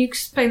 Can you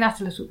explain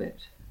that a little bit?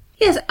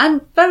 Yes, I'm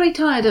very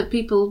tired of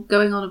people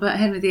going on about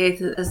Henry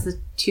VIII as the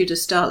Tudor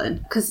Stalin,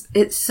 because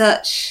it's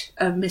such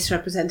a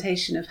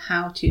misrepresentation of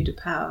how Tudor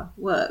power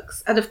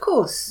works. And of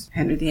course,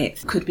 Henry VIII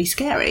could be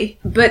scary,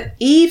 but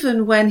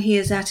even when he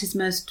is at his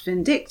most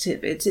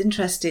vindictive, it's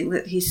interesting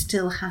that he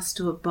still has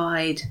to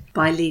abide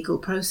by legal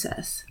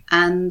process.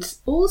 And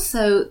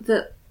also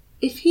that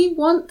if he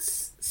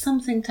wants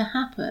something to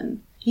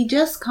happen, he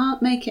just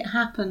can't make it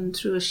happen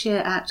through a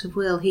sheer act of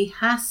will. He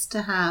has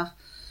to have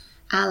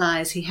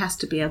allies. He has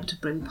to be able to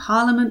bring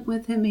Parliament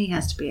with him. He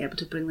has to be able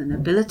to bring the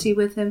nobility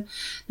with him.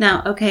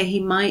 Now, okay,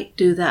 he might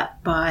do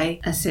that by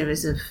a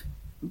series of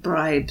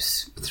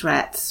bribes,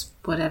 threats,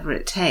 whatever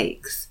it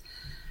takes.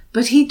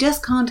 But he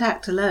just can't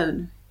act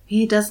alone.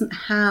 He doesn't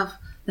have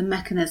the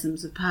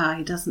mechanisms of power.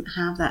 He doesn't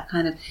have that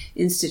kind of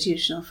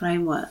institutional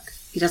framework.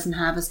 He doesn't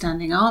have a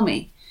standing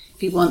army.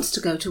 If he wants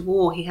to go to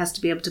war, he has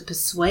to be able to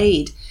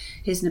persuade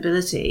his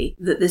nobility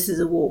that this is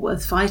a war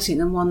worth fighting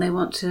and one they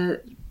want to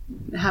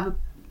have a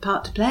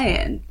part to play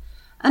in.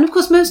 And of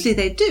course mostly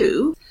they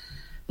do.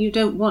 You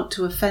don't want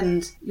to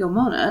offend your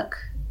monarch,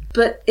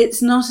 but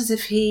it's not as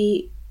if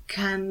he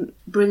can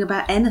bring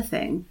about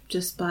anything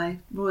just by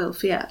royal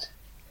fiat.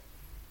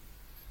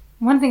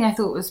 One thing I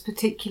thought was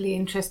particularly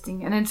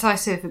interesting and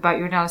incisive about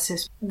your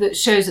analysis that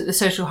shows that the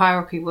social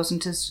hierarchy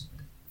wasn't as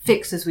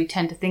fixed as we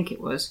tend to think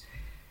it was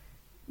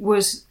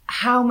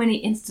how many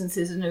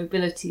instances of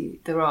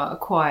nobility there are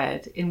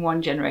acquired in one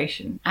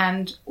generation.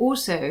 And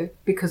also,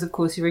 because of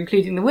course you're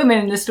including the women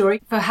in the story,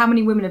 for how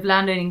many women of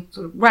landowning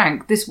sort of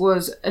rank, this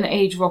was an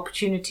age of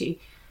opportunity.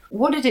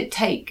 What did it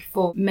take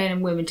for men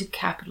and women to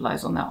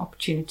capitalise on that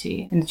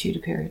opportunity in the Tudor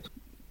period?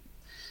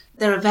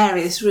 There are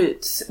various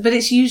routes, but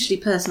it's usually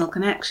personal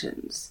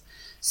connections.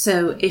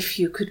 So if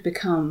you could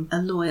become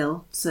a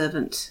loyal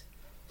servant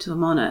to a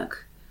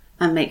monarch,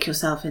 and make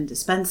yourself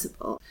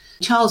indispensable.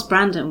 Charles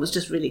Brandon was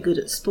just really good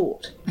at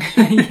sport.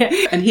 Yeah.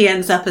 And he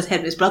ends up as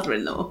Henry's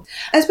brother-in-law.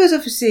 I suppose,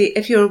 obviously,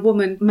 if you're a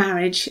woman,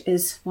 marriage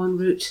is one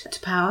route to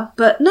power.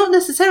 But not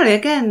necessarily.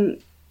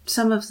 Again,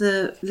 some of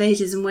the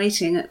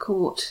ladies-in-waiting at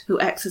court who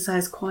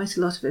exercise quite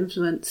a lot of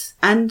influence.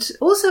 And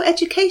also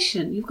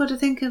education. You've got to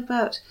think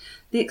about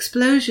the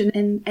explosion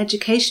in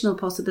educational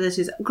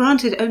possibilities,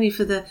 granted only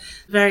for the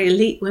very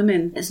elite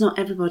women. It's not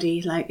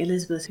everybody like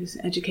Elizabeth who's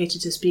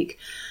educated to speak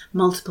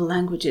multiple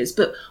languages.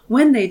 But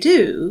when they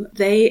do,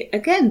 they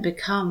again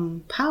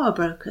become power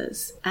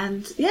brokers.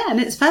 And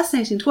it's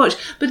fascinating to watch.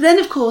 But then,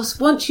 of course,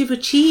 once you've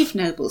achieved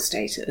noble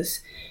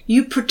status,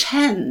 you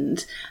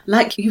pretend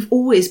like you've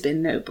always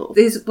been noble.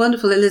 These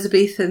wonderful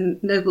Elizabethan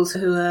nobles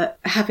who are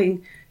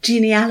having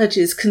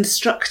genealogies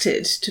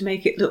constructed to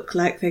make it look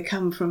like they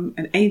come from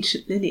an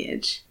ancient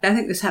lineage. I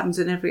think this happens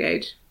in every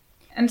age.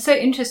 And so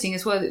interesting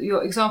as well,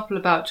 your example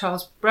about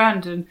Charles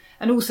Brandon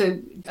and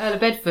also Earl of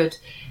Bedford,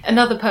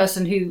 another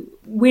person who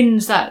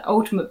wins that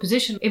ultimate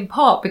position in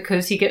part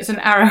because he gets an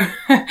arrow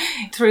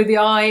through the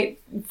eye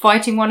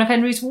fighting one of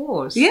Henry's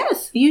wars.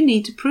 Yes, you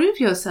need to prove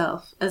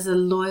yourself as a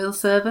loyal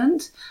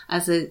servant,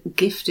 as a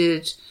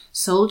gifted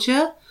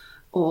soldier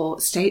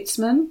or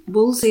statesman.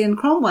 Wolsey and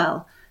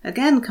Cromwell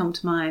again come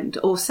to mind,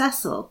 or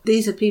Cecil.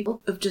 These are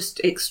people of just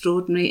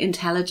extraordinary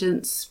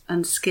intelligence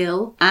and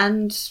skill,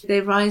 and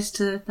they rise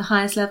to the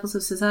highest levels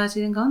of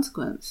society in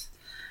consequence.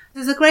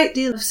 There's a great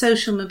deal of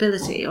social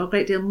mobility, or a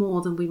great deal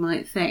more than we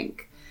might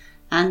think,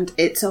 and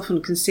it's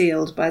often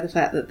concealed by the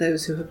fact that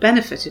those who have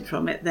benefited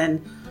from it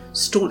then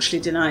staunchly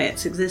deny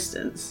its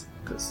existence,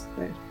 because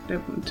they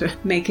don't want to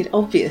make it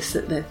obvious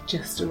that they've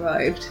just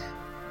arrived.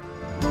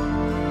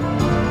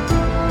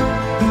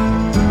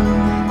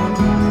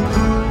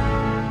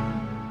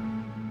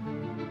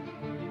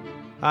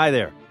 Hi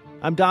there,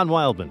 I'm Don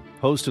Wildman,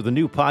 host of the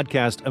new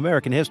podcast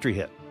American History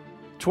Hit.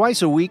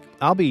 Twice a week,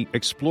 I'll be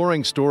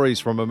exploring stories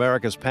from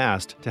America's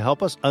past to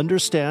help us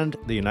understand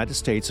the United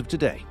States of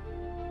today.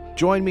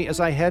 Join me as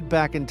I head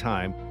back in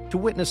time to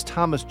witness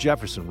Thomas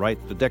Jefferson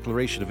write the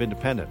Declaration of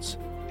Independence,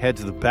 head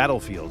to the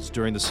battlefields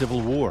during the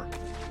Civil War,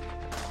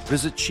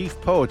 visit Chief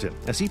Powhatan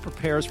as he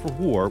prepares for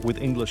war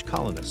with English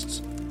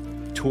colonists,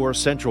 tour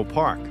Central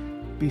Park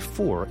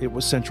before it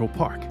was Central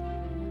Park,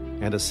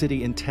 and a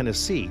city in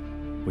Tennessee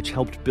which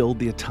helped build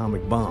the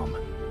atomic bomb.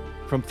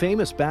 From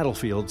famous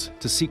battlefields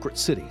to secret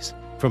cities,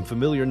 from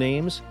familiar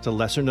names to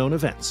lesser-known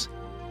events,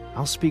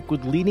 I'll speak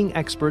with leading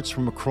experts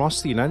from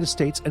across the United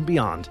States and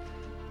beyond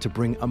to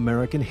bring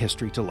American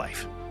history to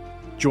life.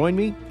 Join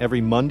me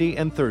every Monday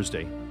and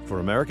Thursday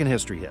for American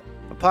History Hit,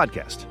 a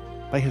podcast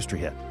by History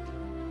Hit.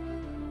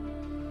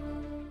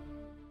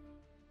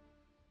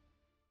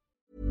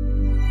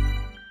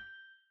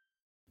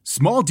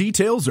 Small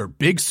details are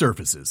big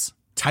surfaces.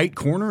 Tight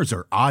corners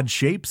are odd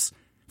shapes.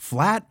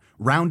 Flat,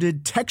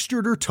 rounded,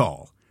 textured, or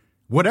tall.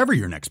 Whatever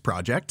your next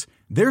project,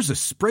 there's a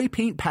spray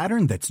paint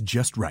pattern that's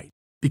just right.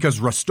 Because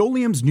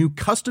Rust-Oleum's new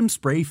Custom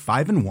Spray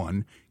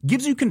 5-in-1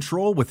 gives you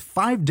control with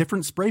 5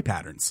 different spray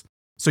patterns.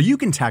 So you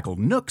can tackle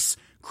nooks,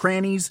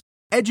 crannies,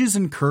 edges,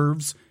 and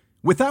curves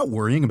without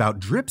worrying about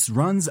drips,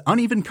 runs,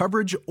 uneven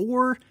coverage,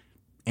 or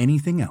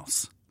anything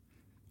else.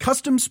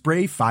 Custom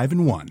Spray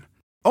 5-in-1.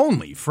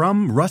 Only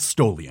from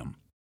Rust-Oleum.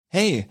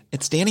 Hey,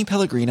 it's Danny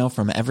Pellegrino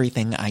from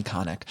Everything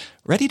Iconic.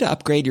 Ready to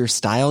upgrade your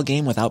style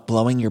game without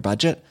blowing your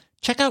budget?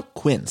 Check out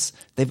Quince.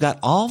 They've got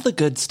all the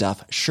good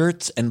stuff,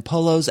 shirts and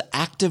polos,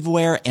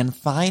 activewear, and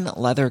fine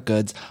leather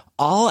goods,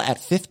 all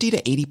at 50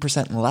 to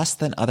 80% less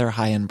than other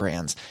high-end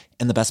brands.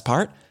 And the best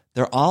part?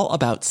 They're all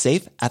about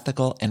safe,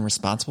 ethical, and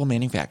responsible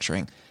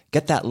manufacturing.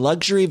 Get that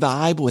luxury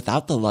vibe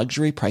without the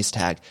luxury price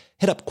tag.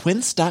 Hit up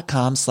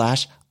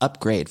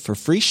quince.com/upgrade for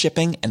free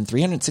shipping and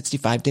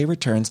 365-day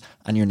returns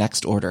on your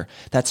next order.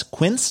 That's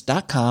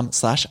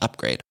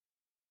quince.com/upgrade.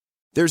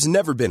 There's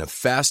never been a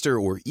faster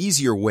or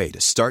easier way to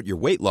start your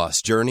weight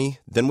loss journey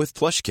than with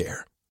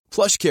PlushCare.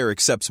 PlushCare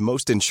accepts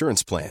most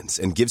insurance plans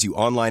and gives you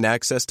online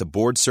access to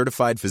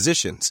board-certified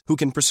physicians who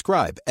can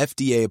prescribe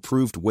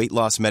FDA-approved weight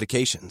loss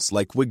medications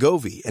like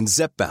Wegovy and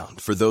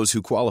Zepbound for those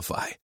who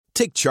qualify.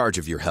 Take charge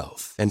of your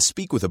health and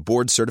speak with a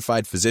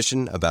board-certified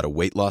physician about a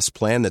weight loss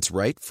plan that's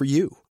right for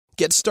you.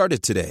 Get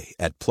started today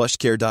at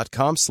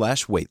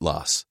plushcare.com/weight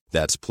loss.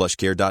 That's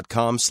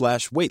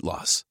plushcare.com/weight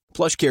loss.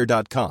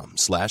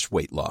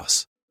 plushcare.com/weight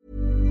loss.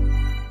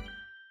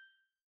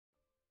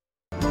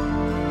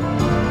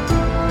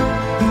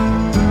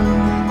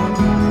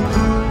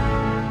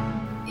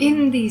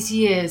 In these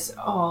years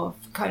of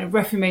kind of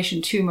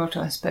Reformation tumult,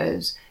 I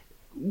suppose,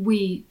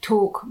 we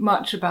talk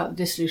much about the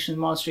dissolution of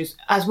the monasteries,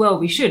 as well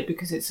we should,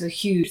 because it's a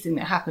huge thing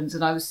that happens.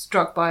 And I was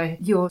struck by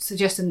your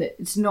suggestion that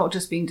it's not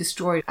just being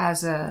destroyed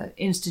as an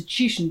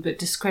institution, but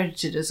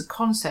discredited as a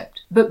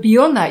concept. But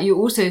beyond that, you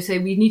also say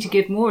we need to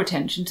give more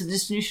attention to the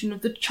dissolution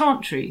of the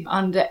chantry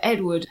under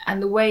Edward and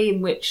the way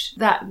in which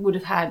that would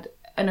have had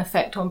an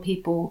effect on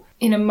people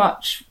in a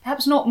much,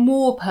 perhaps not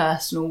more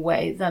personal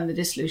way than the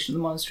dissolution of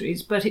the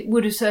monasteries, but it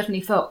would have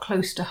certainly felt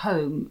close to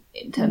home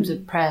in terms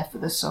of prayer for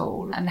the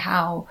soul and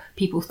how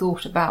people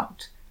thought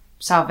about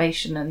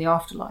salvation and the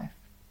afterlife.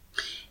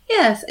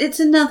 Yes, it's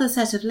another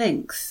set of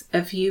links,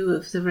 a view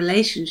of the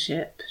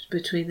relationship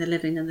between the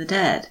living and the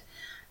dead.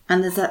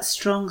 And there's that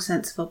strong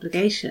sense of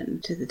obligation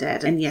to the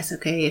dead. And yes,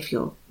 okay, if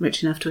you're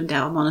rich enough to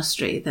endow a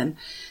monastery, then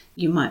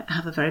you might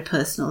have a very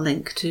personal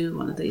link to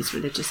one of these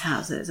religious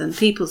houses. And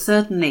people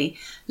certainly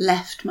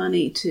left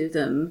money to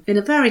them in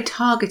a very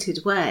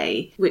targeted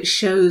way, which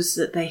shows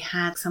that they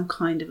had some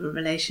kind of a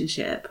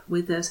relationship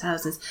with those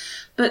houses.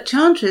 But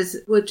chantries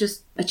were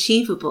just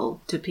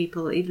achievable to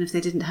people, even if they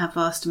didn't have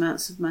vast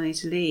amounts of money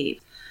to leave.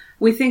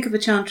 We think of a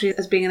chantry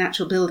as being an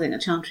actual building, a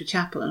chantry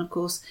chapel. And of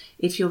course,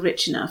 if you're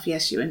rich enough,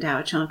 yes, you endow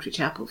a chantry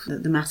chapel for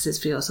the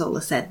masses for your soul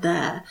are said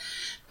there.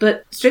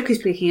 But strictly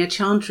speaking, a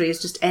chantry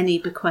is just any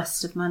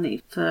bequest of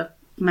money for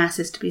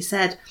masses to be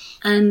said.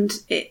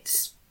 And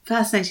it's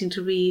fascinating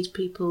to read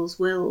people's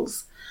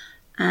wills.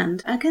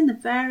 And again, the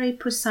very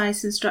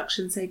precise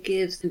instructions they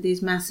give.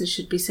 These masses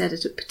should be said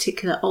at a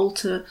particular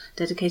altar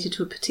dedicated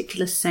to a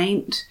particular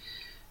saint,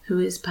 who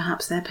is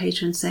perhaps their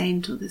patron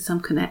saint, or there's some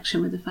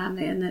connection with the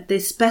family, and that they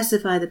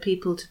specify the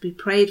people to be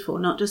prayed for,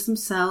 not just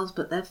themselves,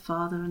 but their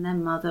father and their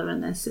mother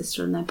and their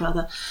sister and their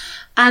brother,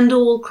 and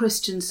all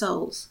Christian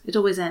souls. It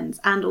always ends,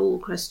 and all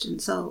Christian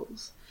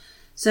souls.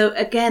 So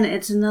again,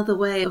 it's another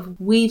way of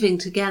weaving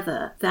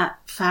together that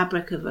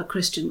fabric of a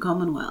Christian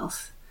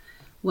commonwealth,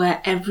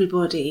 where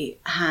everybody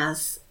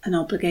has an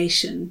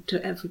obligation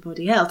to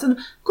everybody else. And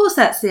of course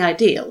that's the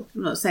ideal.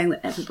 I'm not saying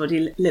that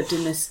everybody lived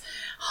in this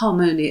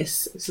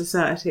harmonious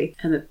society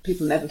and that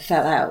people never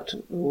fell out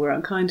or were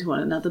unkind to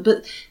one another,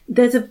 but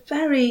there's a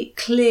very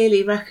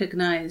clearly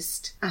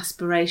recognised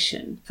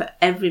aspiration for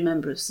every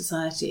member of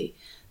society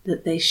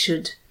that they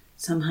should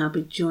somehow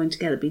be joined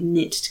together, be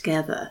knit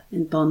together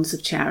in bonds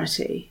of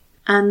charity.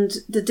 And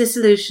the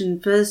dissolution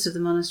first of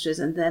the monasteries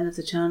and then of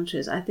the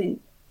chantries, I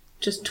think,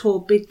 just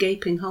tore big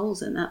gaping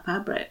holes in that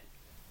fabric.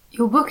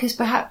 Your book is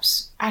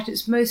perhaps at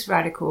its most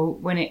radical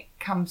when it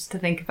comes to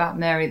think about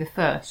Mary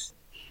I.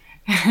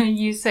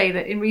 You say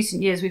that in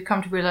recent years we've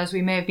come to realise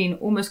we may have been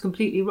almost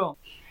completely wrong.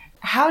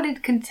 How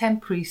did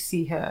contemporaries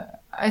see her?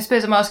 I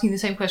suppose I'm asking the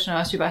same question I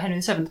asked you about Henry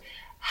VII.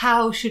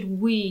 How should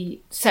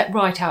we set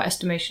right our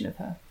estimation of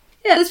her?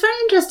 Yeah, it's very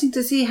interesting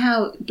to see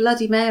how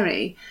Bloody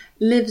Mary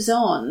lives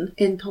on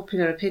in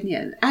popular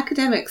opinion.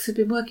 Academics have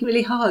been working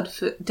really hard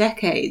for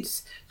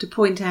decades to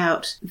point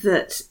out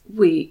that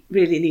we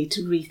really need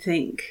to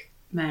rethink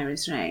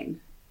Mary's reign,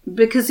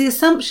 because the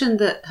assumption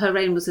that her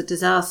reign was a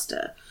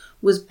disaster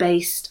was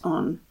based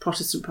on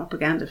Protestant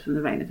propaganda from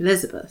the reign of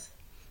Elizabeth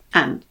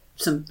and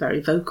some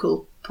very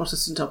vocal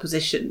Protestant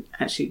opposition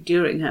actually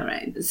during her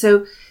reign.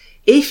 So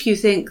if you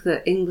think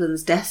that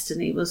England's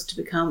destiny was to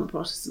become a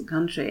Protestant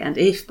country, and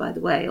if, by the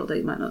way, although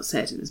you might not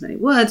say it in as many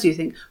words, you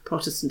think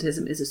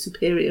Protestantism is a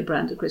superior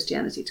brand of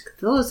Christianity to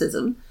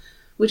Catholicism,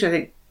 which I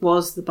think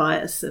was the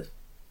bias of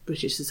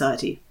British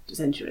society for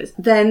centuries,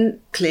 then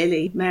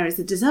clearly Mary's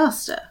a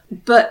disaster.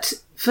 But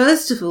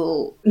first of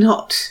all,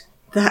 not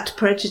that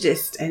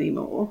prejudiced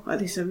anymore.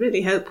 At least I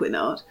really hope we're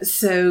not.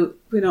 So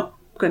we're not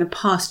going to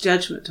pass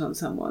judgment on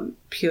someone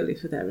purely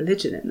for their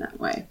religion in that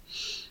way.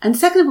 And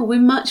second of all, we're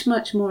much,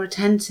 much more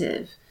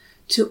attentive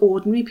to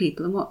ordinary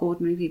people and what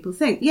ordinary people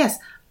think. Yes,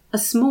 a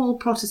small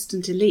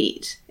Protestant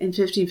elite in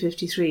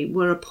 1553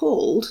 were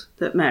appalled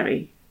that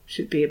Mary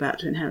should be about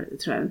to inherit the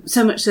throne,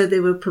 so much so they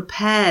were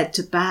prepared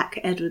to back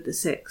Edward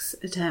VI's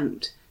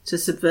attempt to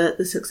subvert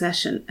the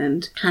succession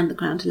and hand the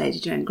crown to Lady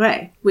Jane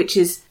Grey, which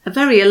is a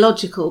very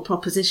illogical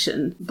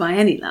proposition by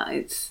any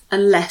lights,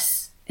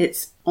 unless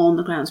it's on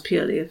the grounds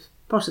purely of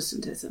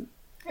Protestantism.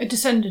 A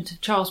descendant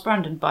of Charles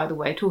Brandon, by the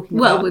way, talking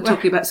about... Well, we're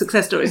talking about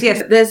success stories,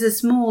 yes. There's a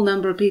small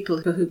number of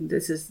people for whom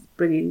this is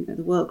bringing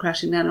the world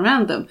crashing down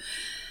around them.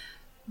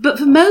 But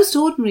for most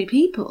ordinary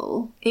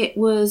people, it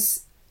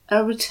was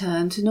a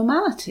return to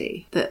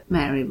normality that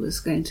Mary was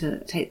going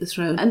to take the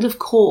throne and, of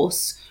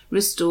course,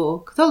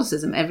 restore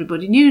Catholicism.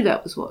 Everybody knew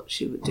that was what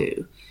she would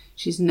do.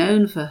 She's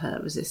known for her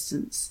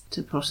resistance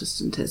to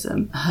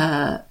Protestantism.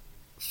 Her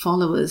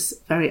followers,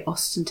 very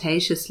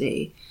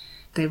ostentatiously,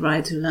 they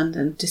ride through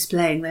London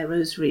displaying their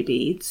rosary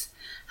beads.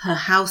 Her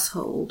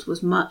household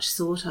was much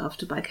sought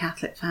after by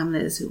Catholic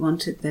families who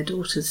wanted their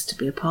daughters to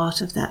be a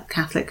part of that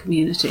Catholic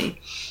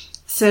community.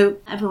 So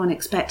everyone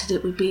expected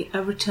it would be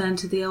a return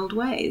to the old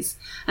ways.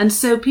 And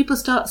so people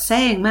start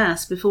saying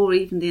Mass before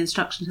even the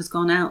instruction has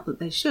gone out that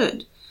they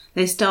should.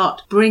 They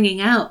start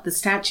bringing out the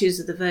statues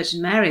of the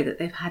Virgin Mary that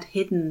they've had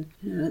hidden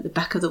at the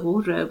back of the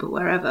wardrobe or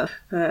wherever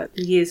for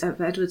the years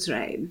of Edward's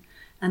reign.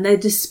 And they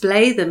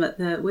display them at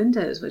the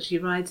windows when she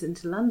rides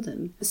into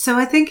London. So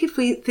I think if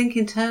we think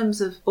in terms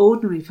of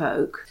ordinary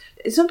folk,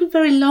 it's not been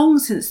very long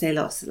since they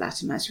lost the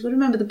Latin Mass. You've got to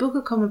remember the Book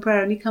of Common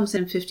Prayer only comes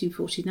in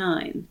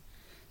 1549.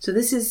 So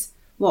this is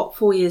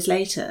 4 years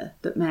later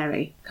that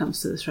Mary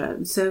comes to the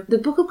throne. So the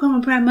Book of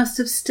Common Prayer must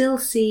have still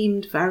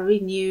seemed very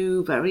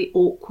new, very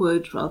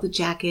awkward, rather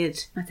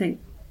jagged. I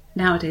think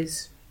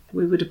nowadays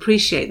we would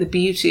appreciate the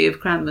beauty of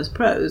Cranmer's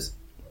prose,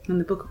 and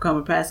the Book of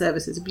Common Prayer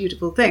service is a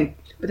beautiful thing.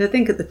 But I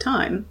think at the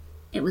time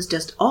It was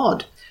just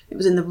odd. It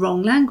was in the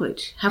wrong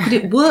language. How could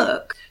it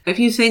work? If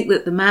you think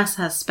that the Mass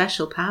has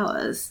special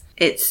powers,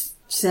 it's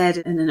said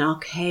in an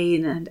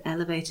arcane and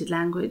elevated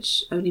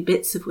language, only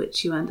bits of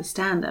which you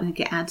understand. I think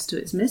it adds to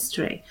its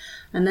mystery.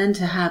 And then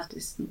to have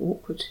this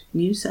awkward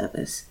new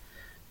service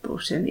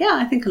brought in. Yeah,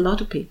 I think a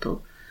lot of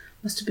people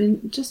must have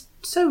been just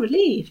so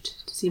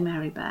relieved to see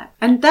Mary back.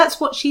 And that's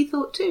what she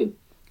thought too.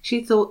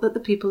 She thought that the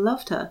people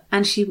loved her.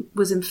 And she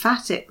was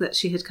emphatic that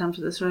she had come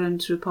to the throne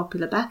through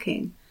popular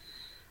backing.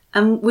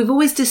 And we've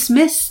always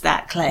dismissed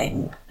that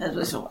claim. It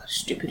was, a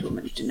stupid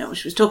woman, she didn't know what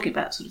she was talking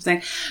about, sort of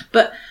thing.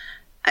 But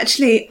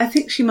actually, I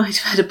think she might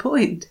have had a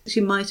point.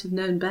 She might have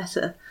known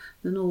better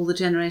than all the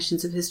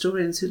generations of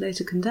historians who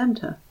later condemned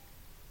her.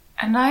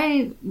 And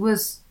I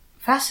was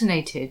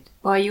fascinated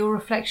by your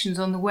reflections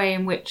on the way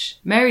in which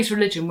Mary's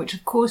religion, which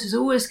of course is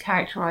always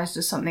characterised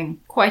as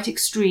something quite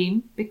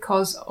extreme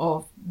because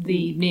of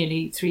the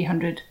nearly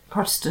 300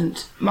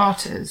 Protestant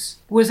martyrs,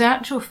 was in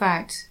actual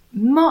fact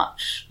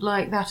much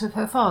like that of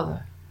her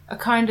father, a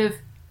kind of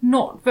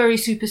not very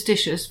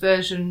superstitious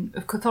version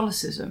of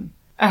Catholicism,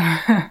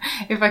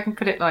 if I can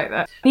put it like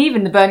that.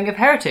 Even the burning of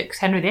heretics.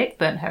 Henry VIII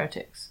burnt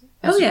heretics,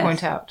 as you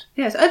point out.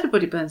 Yes,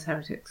 everybody burns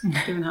heretics,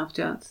 given half a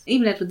chance.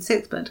 Even Edward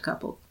VI burnt a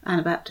couple,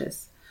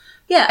 Anabaptists.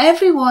 Yeah,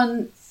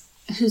 everyone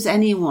who's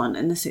anyone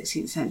in the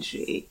 16th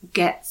century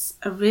gets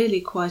a really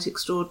quite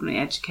extraordinary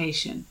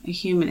education, a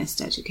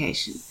humanist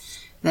education.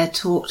 They're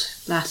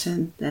taught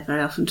Latin, they're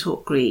very often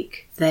taught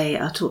Greek. They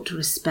are taught to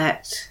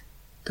respect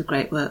the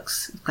great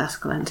works of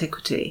classical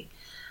antiquity.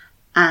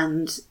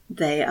 And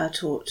they are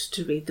taught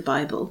to read the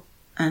Bible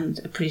and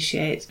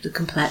appreciate the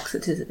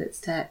complexities of its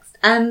text.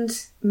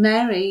 And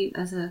Mary,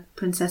 as a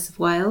Princess of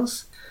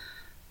Wales,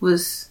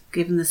 was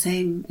given the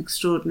same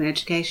extraordinary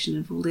education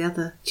of all the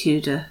other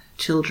Tudor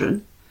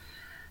children.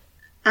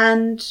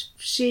 And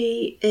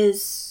she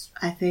is,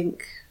 I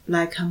think,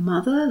 like her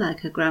mother,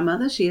 like her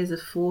grandmother, she is a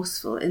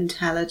forceful,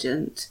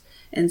 intelligent,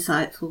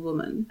 insightful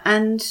woman.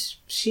 And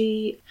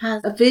she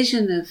has a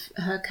vision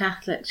of her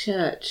Catholic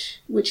Church,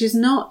 which is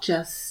not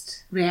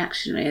just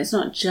reactionary, it's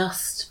not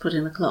just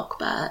putting the clock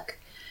back.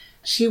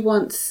 She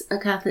wants a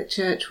Catholic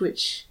Church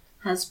which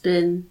has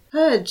been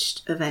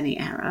purged of any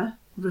error,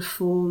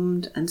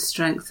 reformed and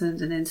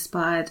strengthened and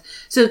inspired,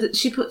 so that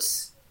she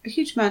puts a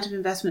huge amount of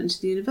investment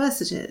into the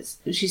universities.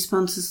 She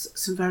sponsors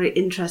some very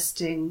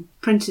interesting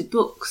printed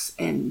books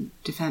in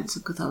defence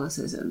of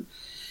Catholicism.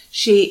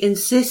 She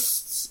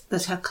insists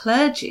that her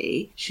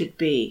clergy should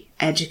be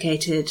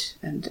educated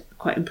and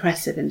quite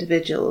impressive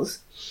individuals.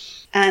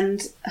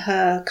 And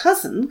her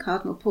cousin,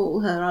 Cardinal Paul,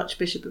 her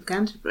Archbishop of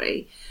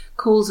Canterbury,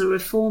 calls a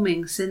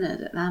reforming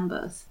synod at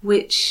Lambeth,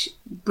 which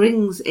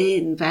brings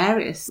in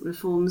various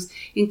reforms,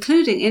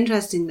 including,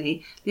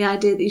 interestingly, the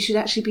idea that you should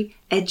actually be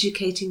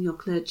educating your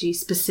clergy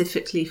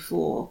specifically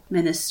for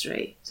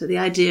ministry. So the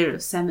idea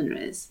of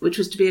seminaries, which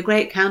was to be a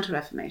great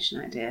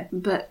counter-Reformation idea,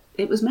 but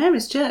it was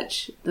Mary's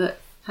church that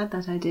had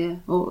that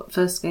idea, or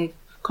first gave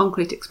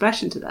concrete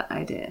expression to that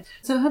idea.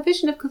 So her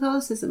vision of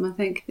Catholicism, I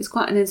think, is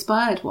quite an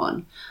inspired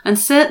one. And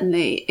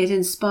certainly it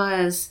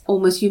inspires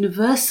almost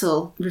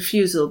universal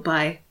refusal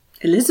by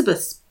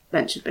Elizabeth's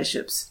bench of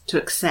bishops to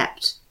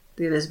accept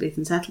the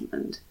Elizabethan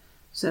settlement.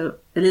 So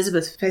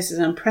Elizabeth faces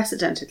an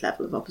unprecedented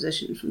level of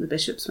opposition from the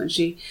bishops when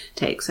she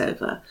takes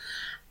over.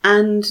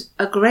 And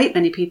a great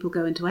many people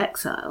go into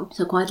exile.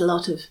 So quite a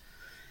lot of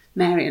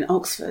Mary and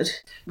Oxford,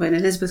 when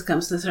Elizabeth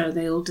comes to the throne,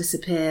 they all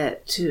disappear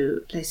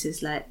to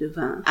places like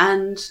Louvain,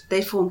 and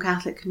they form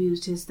Catholic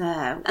communities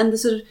there. And the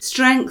sort of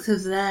strength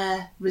of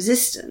their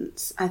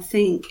resistance, I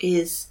think,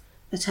 is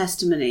a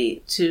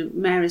testimony to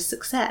Mary's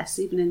success,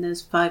 even in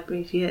those 5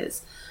 brief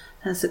years,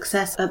 her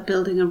success at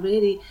building a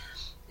really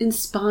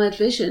inspired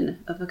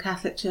vision of a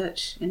Catholic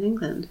Church in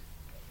England.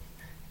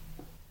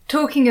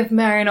 Talking of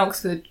Mary and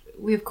Oxford,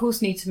 we of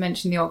course need to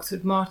mention the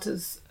Oxford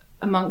martyrs,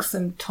 amongst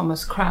them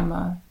Thomas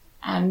Cranmer.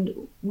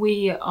 And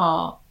we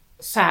are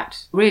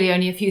sat really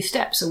only a few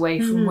steps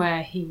away from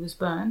where he was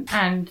burnt,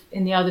 and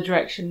in the other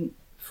direction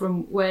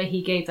from where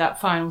he gave that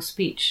final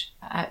speech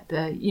at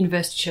the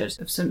University Church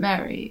of St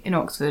Mary in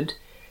Oxford.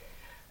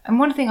 And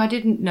one thing I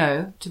didn't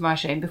know, to my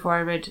shame, before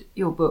I read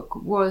your book,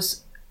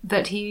 was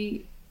that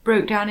he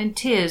broke down in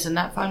tears in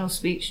that final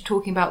speech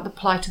talking about the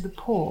plight of the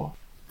poor.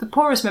 The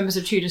poorest members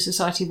of Tudor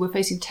society were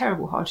facing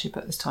terrible hardship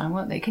at this time,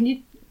 weren't they? Can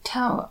you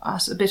tell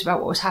us a bit about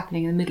what was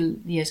happening in the middle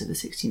years of the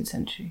 16th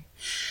century?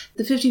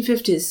 The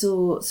 1550s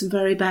saw some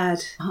very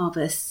bad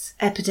harvests,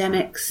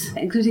 epidemics,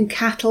 including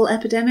cattle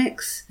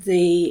epidemics,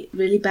 the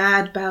really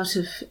bad bout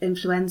of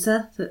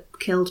influenza that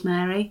killed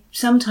Mary.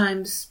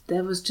 Sometimes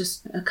there was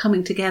just a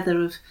coming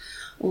together of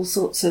all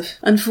sorts of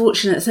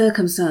unfortunate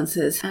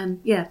circumstances. And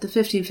yeah, the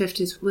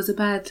 1550s was a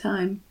bad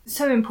time. It's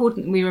so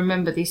important that we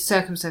remember these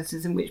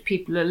circumstances in which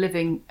people are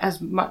living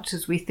as much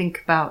as we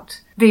think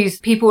about these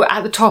people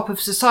at the top of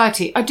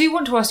society. I do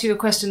want to ask you a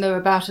question, though,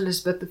 about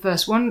Elizabeth I.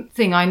 One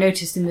thing I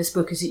noticed in this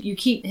book is that you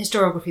keep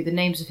historiography, the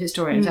names of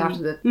historians, out of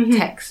the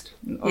text.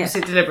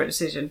 Obviously a deliberate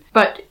decision.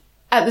 But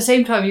at the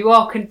same time, you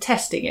are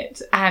contesting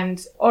it.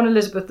 And on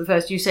Elizabeth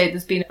I, you say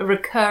there's been a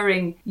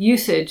recurring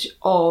usage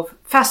of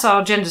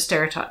facile gender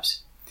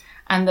stereotypes.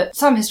 And that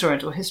some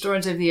historians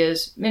over the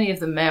years, many of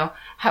them male,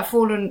 have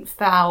fallen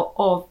foul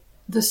of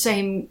the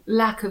same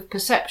lack of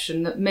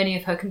perception that many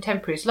of her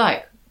contemporaries,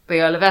 like the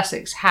Earl of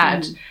Essex,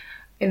 had,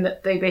 in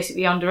that they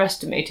basically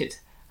underestimated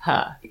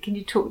her. Can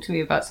you talk to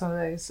me about some of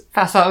those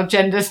facile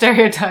gender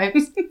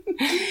stereotypes?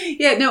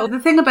 Yeah, no, the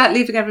thing about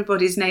leaving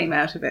everybody's name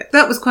out of it,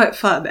 that was quite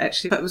fun,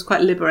 actually. It was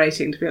quite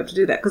liberating to be able to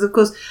do that, because, of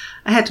course,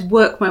 I had to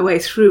work my way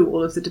through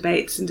all of the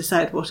debates and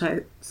decide what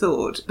I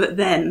thought, but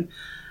then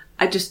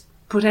I just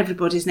put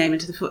everybody's name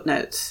into the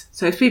footnotes.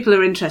 So if people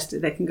are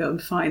interested, they can go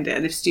and find it,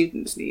 and if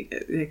students need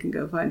it, they can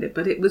go find it.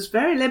 But it was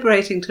very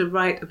liberating to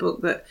write a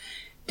book that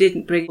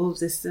didn't bring all of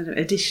this sort of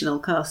additional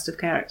cast of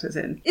characters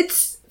in.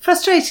 It's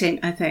frustrating,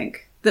 I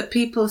think, that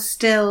people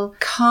still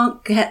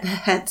can't get their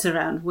heads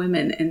around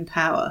women in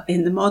power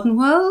in the modern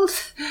world,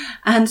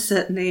 and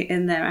certainly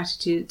in their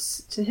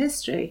attitudes to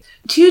history.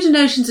 Tudor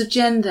notions of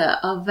gender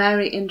are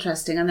very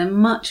interesting, and they're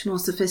much more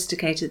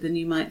sophisticated than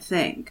you might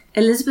think.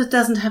 Elizabeth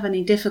doesn't have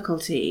any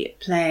difficulty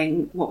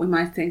playing what we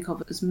might think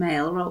of as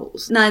male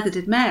roles. Neither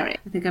did Mary.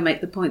 I think I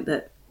make the point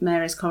that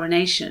Mary's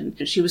coronation,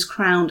 she was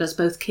crowned as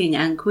both king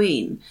and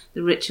queen.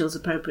 The rituals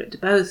appropriate to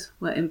both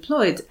were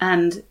employed,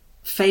 and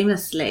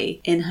famously,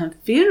 in her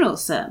funeral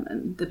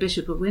sermon, the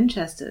Bishop of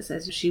Winchester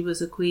says she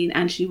was a queen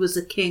and she was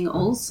a king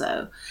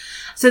also.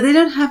 So they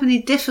don't have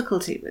any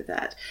difficulty with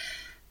that.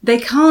 They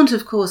can't,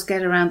 of course,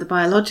 get around the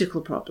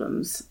biological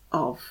problems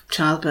of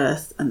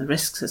childbirth and the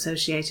risks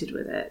associated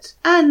with it.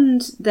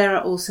 And there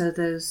are also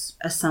those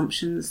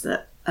assumptions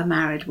that a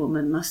married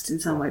woman must in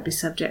some way be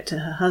subject to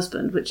her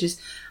husband, which is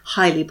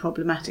highly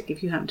problematic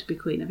if you happen to be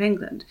Queen of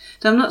England.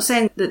 So I'm not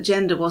saying that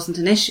gender wasn't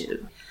an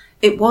issue.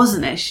 It was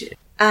an issue.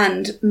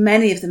 And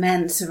many of the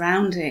men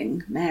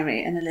surrounding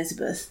Mary and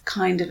Elizabeth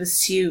kind of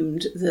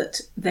assumed that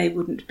they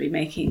wouldn't be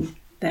making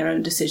their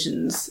own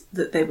decisions,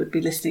 that they would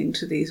be listening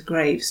to these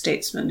grave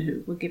statesmen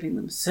who were giving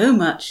them so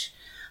much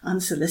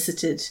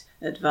unsolicited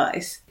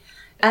advice.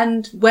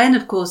 And when,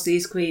 of course,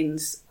 these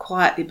queens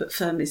quietly but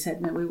firmly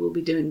said, no, we will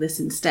be doing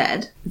this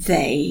instead,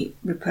 they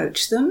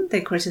reproached them,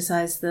 they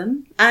criticised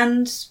them.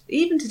 And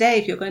even today,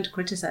 if you're going to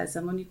criticise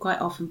someone, you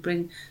quite often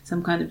bring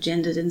some kind of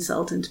gendered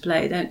insult into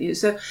play, don't you?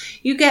 So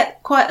you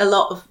get quite a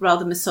lot of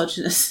rather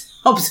misogynist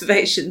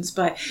observations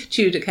by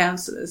Tudor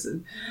counsellors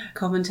and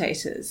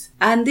commentators.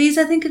 And these,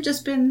 I think, have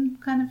just been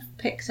kind of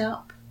picked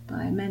up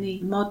by many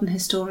modern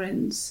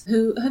historians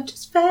who have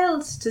just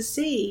failed to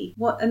see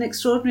what an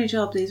extraordinary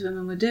job these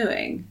women were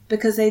doing,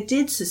 because they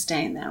did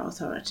sustain their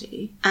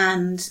authority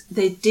and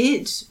they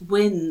did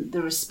win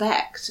the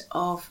respect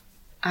of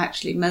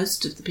actually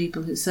most of the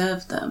people who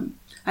served them.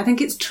 I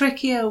think it's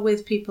trickier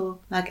with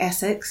people like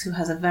Essex, who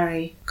has a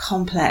very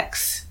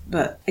complex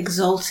but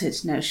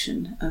exalted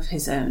notion of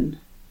his own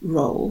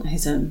role,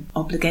 his own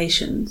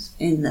obligations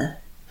in the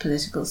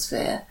political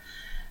sphere.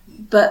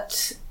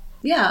 But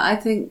yeah, I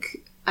think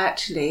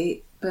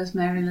actually both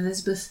Mary and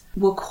Elizabeth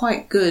were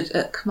quite good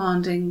at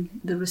commanding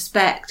the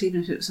respect,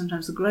 even if it was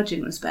sometimes a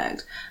grudging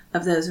respect,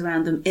 of those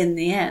around them in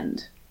the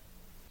end.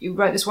 You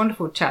write this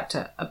wonderful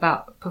chapter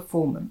about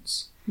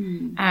performance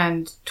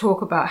and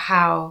talk about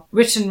how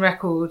written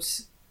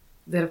records,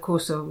 that of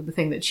course are the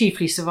thing that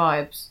chiefly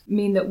survives,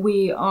 mean that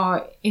we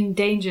are in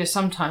danger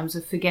sometimes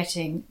of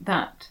forgetting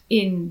that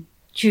in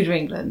Tudor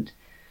England,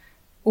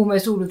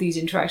 almost all of these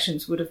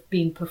interactions would have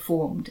been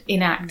performed,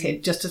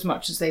 enacted, just as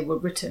much as they were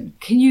written.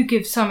 Can you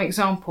give some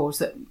examples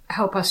that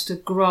help us to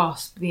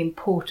grasp the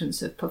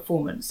importance of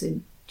performance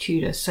in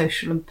Tudor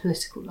social and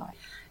political life?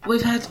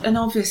 We've had an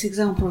obvious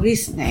example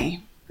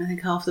recently. I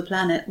think half the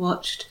planet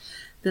watched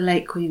the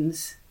late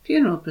Queen's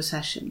funeral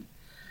procession,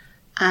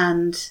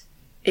 and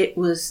it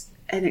was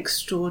an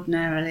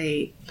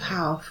extraordinarily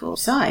powerful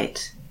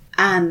sight.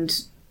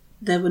 And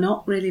there were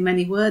not really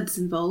many words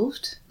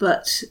involved,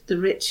 but the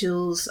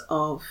rituals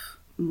of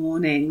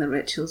mourning, the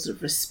rituals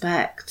of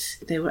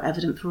respect, they were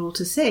evident for all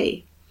to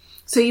see.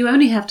 So you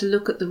only have to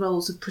look at the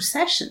roles of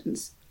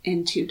processions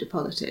in Tudor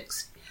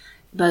politics.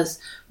 Both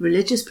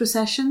religious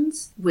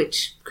processions,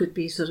 which could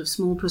be sort of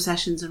small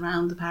processions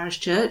around the parish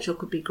church, or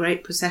could be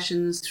great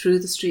processions through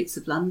the streets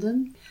of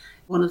London.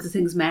 One of the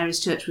things Mary's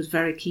Church was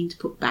very keen to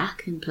put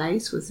back in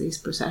place was these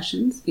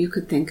processions. You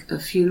could think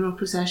of funeral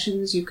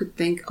processions. You could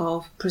think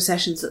of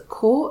processions at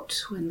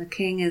court, when the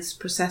king is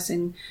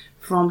processing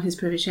from his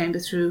privy chamber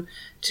through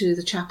to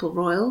the chapel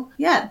royal.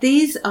 Yeah,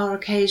 these are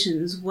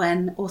occasions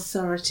when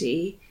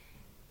authority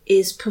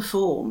is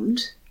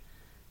performed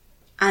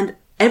and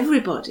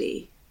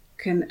everybody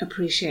can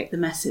appreciate the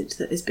message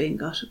that is being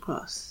got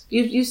across.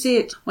 You see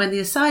it when the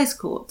assize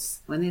courts,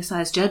 when the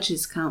assize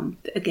judges come.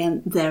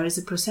 Again, there is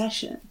a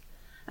procession.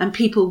 And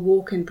people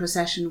walk in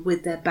procession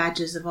with their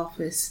badges of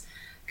office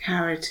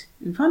carried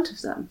in front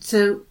of them.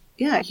 So,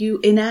 yeah, you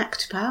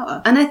enact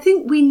power. And I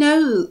think we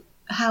know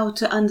how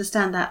to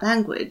understand that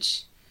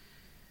language,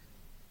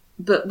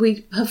 but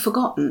we have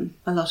forgotten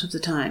a lot of the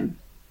time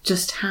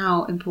just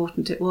how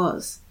important it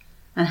was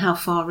and how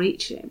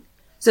far-reaching.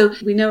 So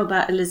we know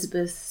about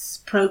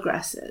Elizabeth's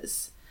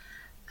progresses,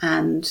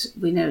 and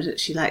we know that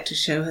she liked to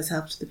show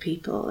herself to the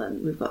people,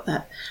 and we've got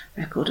that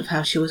record of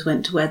how she always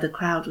went to where the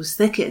crowd was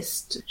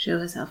thickest to show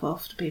herself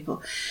off to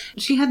people.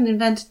 She hadn't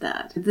invented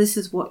that. This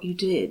is what you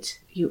did.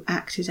 You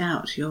acted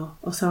out your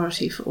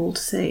authority for all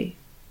to see.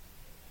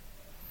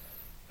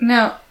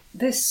 Now,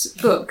 this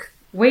book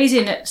weighs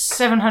in at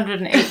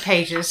 708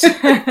 pages.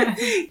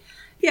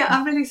 Yeah,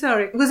 I'm really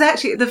sorry. It was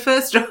actually, the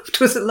first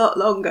draft was a lot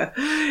longer.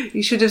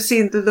 You should have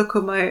seen the look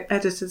on my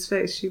editor's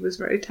face. She was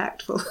very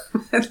tactful.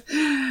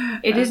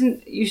 It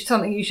isn't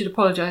something you should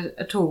apologise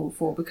at all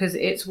for, because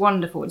it's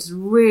wonderful. It's a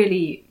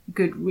really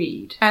good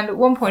read. And at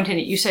one point in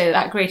it, you say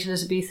that great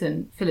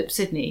Elizabethan Philip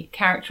Sidney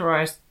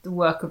characterised the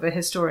work of a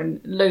historian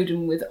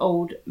loaded with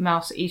old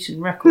mouse-eaten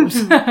records.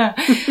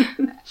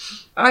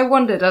 I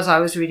wondered as I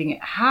was reading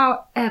it,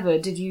 how ever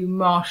did you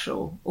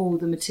marshal all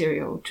the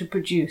material to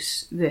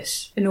produce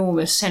this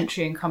enormous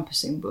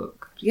century-encompassing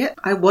book? Yeah,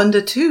 I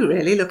wonder too,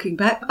 really, looking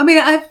back. I mean,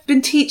 I've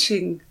been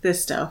teaching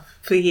this stuff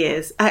for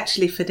years,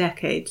 actually for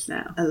decades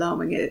now,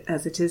 alarming it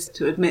as it is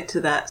to admit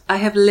to that. I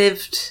have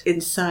lived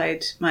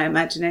inside my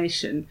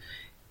imagination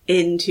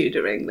in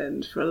Tudor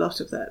England for a lot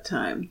of that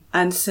time.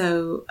 And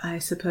so I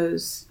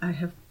suppose I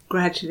have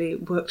gradually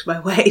worked my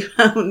way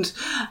around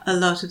a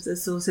lot of the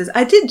sources.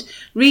 I did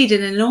read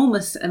an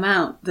enormous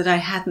amount that I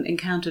hadn't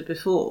encountered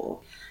before.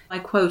 I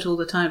quote all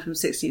the time from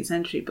 16th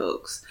century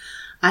books.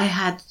 I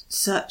had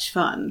such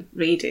fun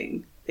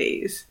reading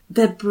these.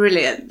 They're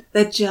brilliant.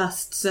 They're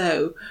just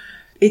so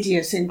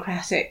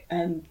idiosyncratic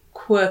and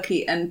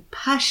quirky and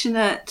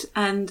passionate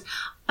and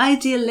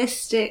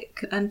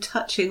idealistic and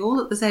touching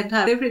all at the same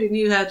time. They really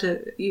knew how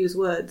to use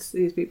words,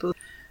 these people.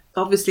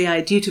 Obviously,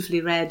 I dutifully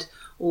read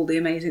all the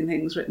amazing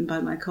things written by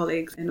my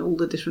colleagues in all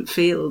the different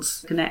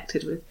fields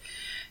connected with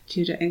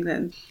Tudor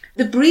England.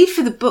 The brief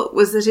for the book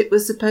was that it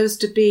was supposed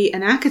to be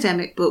an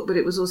academic book, but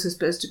it was also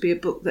supposed to be a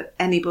book that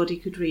anybody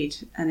could read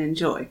and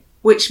enjoy,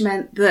 which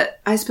meant that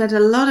I spent a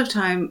lot of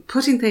time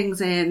putting things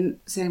in,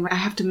 saying, I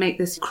have to make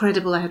this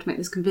credible, I have to make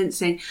this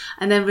convincing,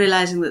 and then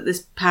realising that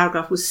this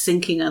paragraph was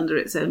sinking under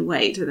its own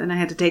weight, and then I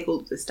had to take all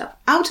of this stuff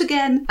out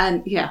again,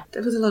 and yeah,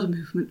 there was a lot of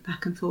movement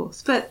back and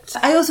forth. But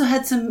I also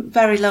had some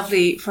very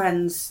lovely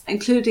friends,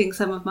 including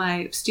some of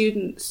my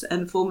students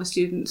and former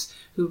students,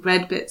 who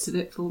read bits of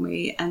it for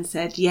me and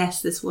said,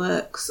 yes, this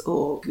works,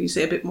 or can you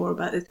say a bit more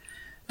about this?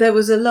 There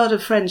was a lot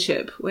of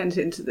friendship went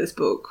into this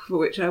book, for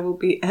which I will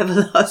be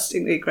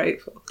everlastingly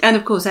grateful. And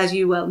of course, as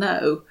you well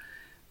know,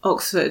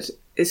 Oxford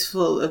is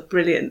full of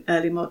brilliant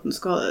early modern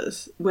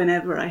scholars.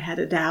 Whenever I had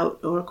a doubt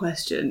or a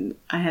question,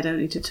 I had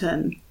only to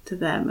turn to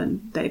them,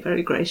 and they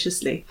very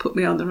graciously put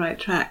me on the right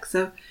track.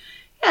 So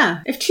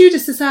yeah, if Tudor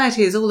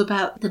society is all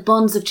about the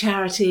bonds of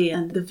charity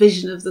and the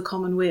vision of the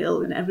common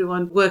weal and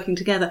everyone working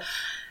together,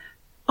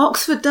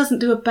 Oxford doesn't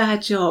do a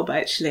bad job,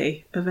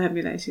 actually, of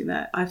emulating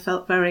that. I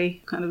felt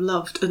very kind of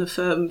loved and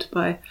affirmed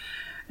by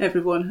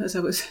everyone as I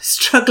was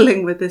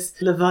struggling with this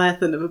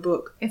leviathan of a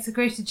book. It's a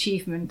great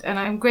achievement, and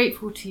I'm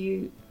grateful to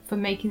you for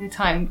making the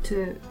time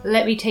to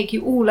let me take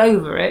you all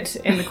over it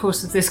in the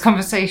course of this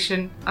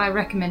conversation. I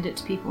recommend it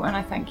to people, and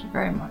I thank you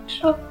very much.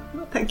 Oh,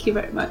 well, thank you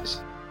very much.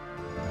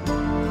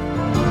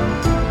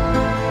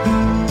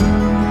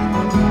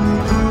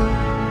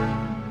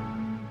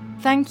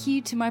 Thank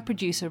you to my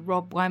producer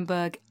Rob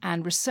Weinberg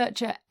and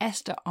researcher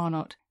Esther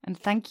Arnott, and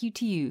thank you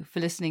to you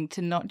for listening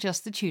to Not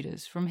Just the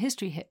Tudors from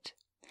History Hit.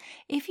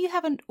 If you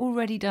haven't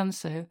already done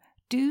so,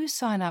 do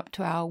sign up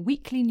to our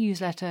weekly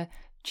newsletter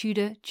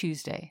Tudor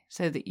Tuesday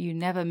so that you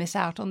never miss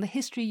out on the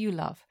history you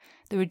love.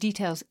 There are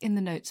details in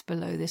the notes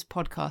below this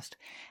podcast.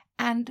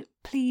 And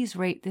please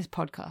rate this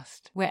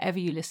podcast wherever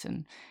you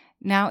listen,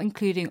 now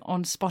including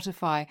on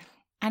Spotify.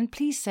 And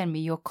please send me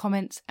your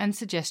comments and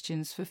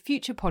suggestions for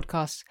future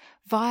podcasts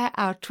via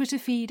our Twitter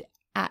feed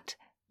at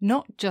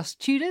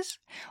NotJustTudors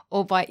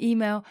or by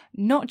email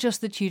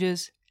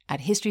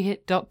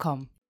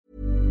notjustthetudors@historyhit.com.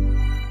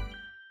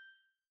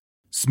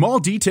 Small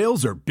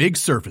details are big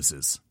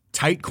surfaces.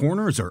 Tight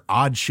corners are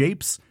odd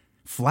shapes.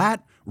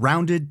 Flat,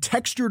 rounded,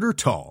 textured, or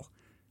tall.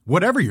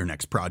 Whatever your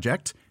next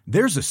project,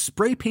 there's a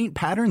spray paint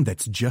pattern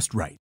that's just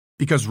right.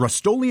 Because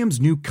Rust-Oleum's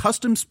new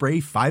Custom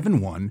Spray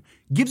 5-in-1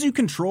 gives you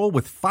control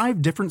with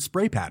 5 different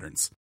spray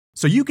patterns.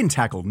 So you can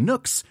tackle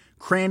nooks,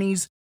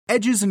 crannies,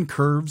 edges, and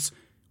curves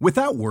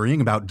without worrying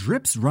about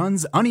drips,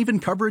 runs, uneven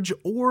coverage,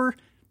 or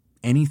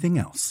anything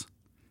else.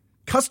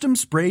 Custom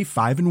Spray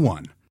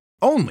 5-in-1.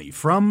 Only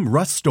from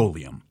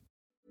Rust-Oleum.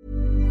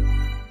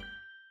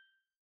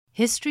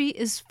 History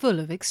is full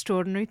of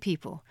extraordinary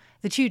people,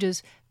 the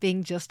Tudors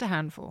being just a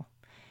handful.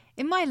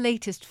 In my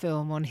latest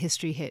film on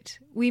History Hit,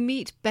 we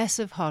meet Bess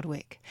of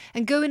Hardwick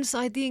and go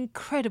inside the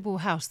incredible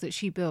house that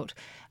she built,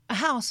 a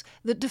house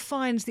that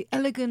defines the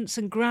elegance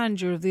and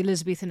grandeur of the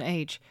Elizabethan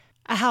age,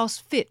 a house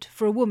fit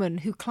for a woman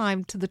who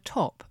climbed to the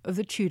top of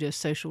the Tudor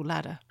social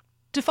ladder.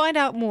 To find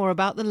out more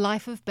about the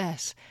life of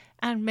Bess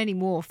and many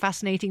more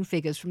fascinating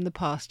figures from the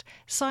past,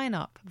 sign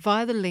up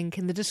via the link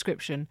in the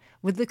description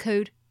with the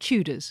code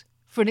TUDORS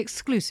for an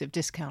exclusive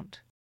discount.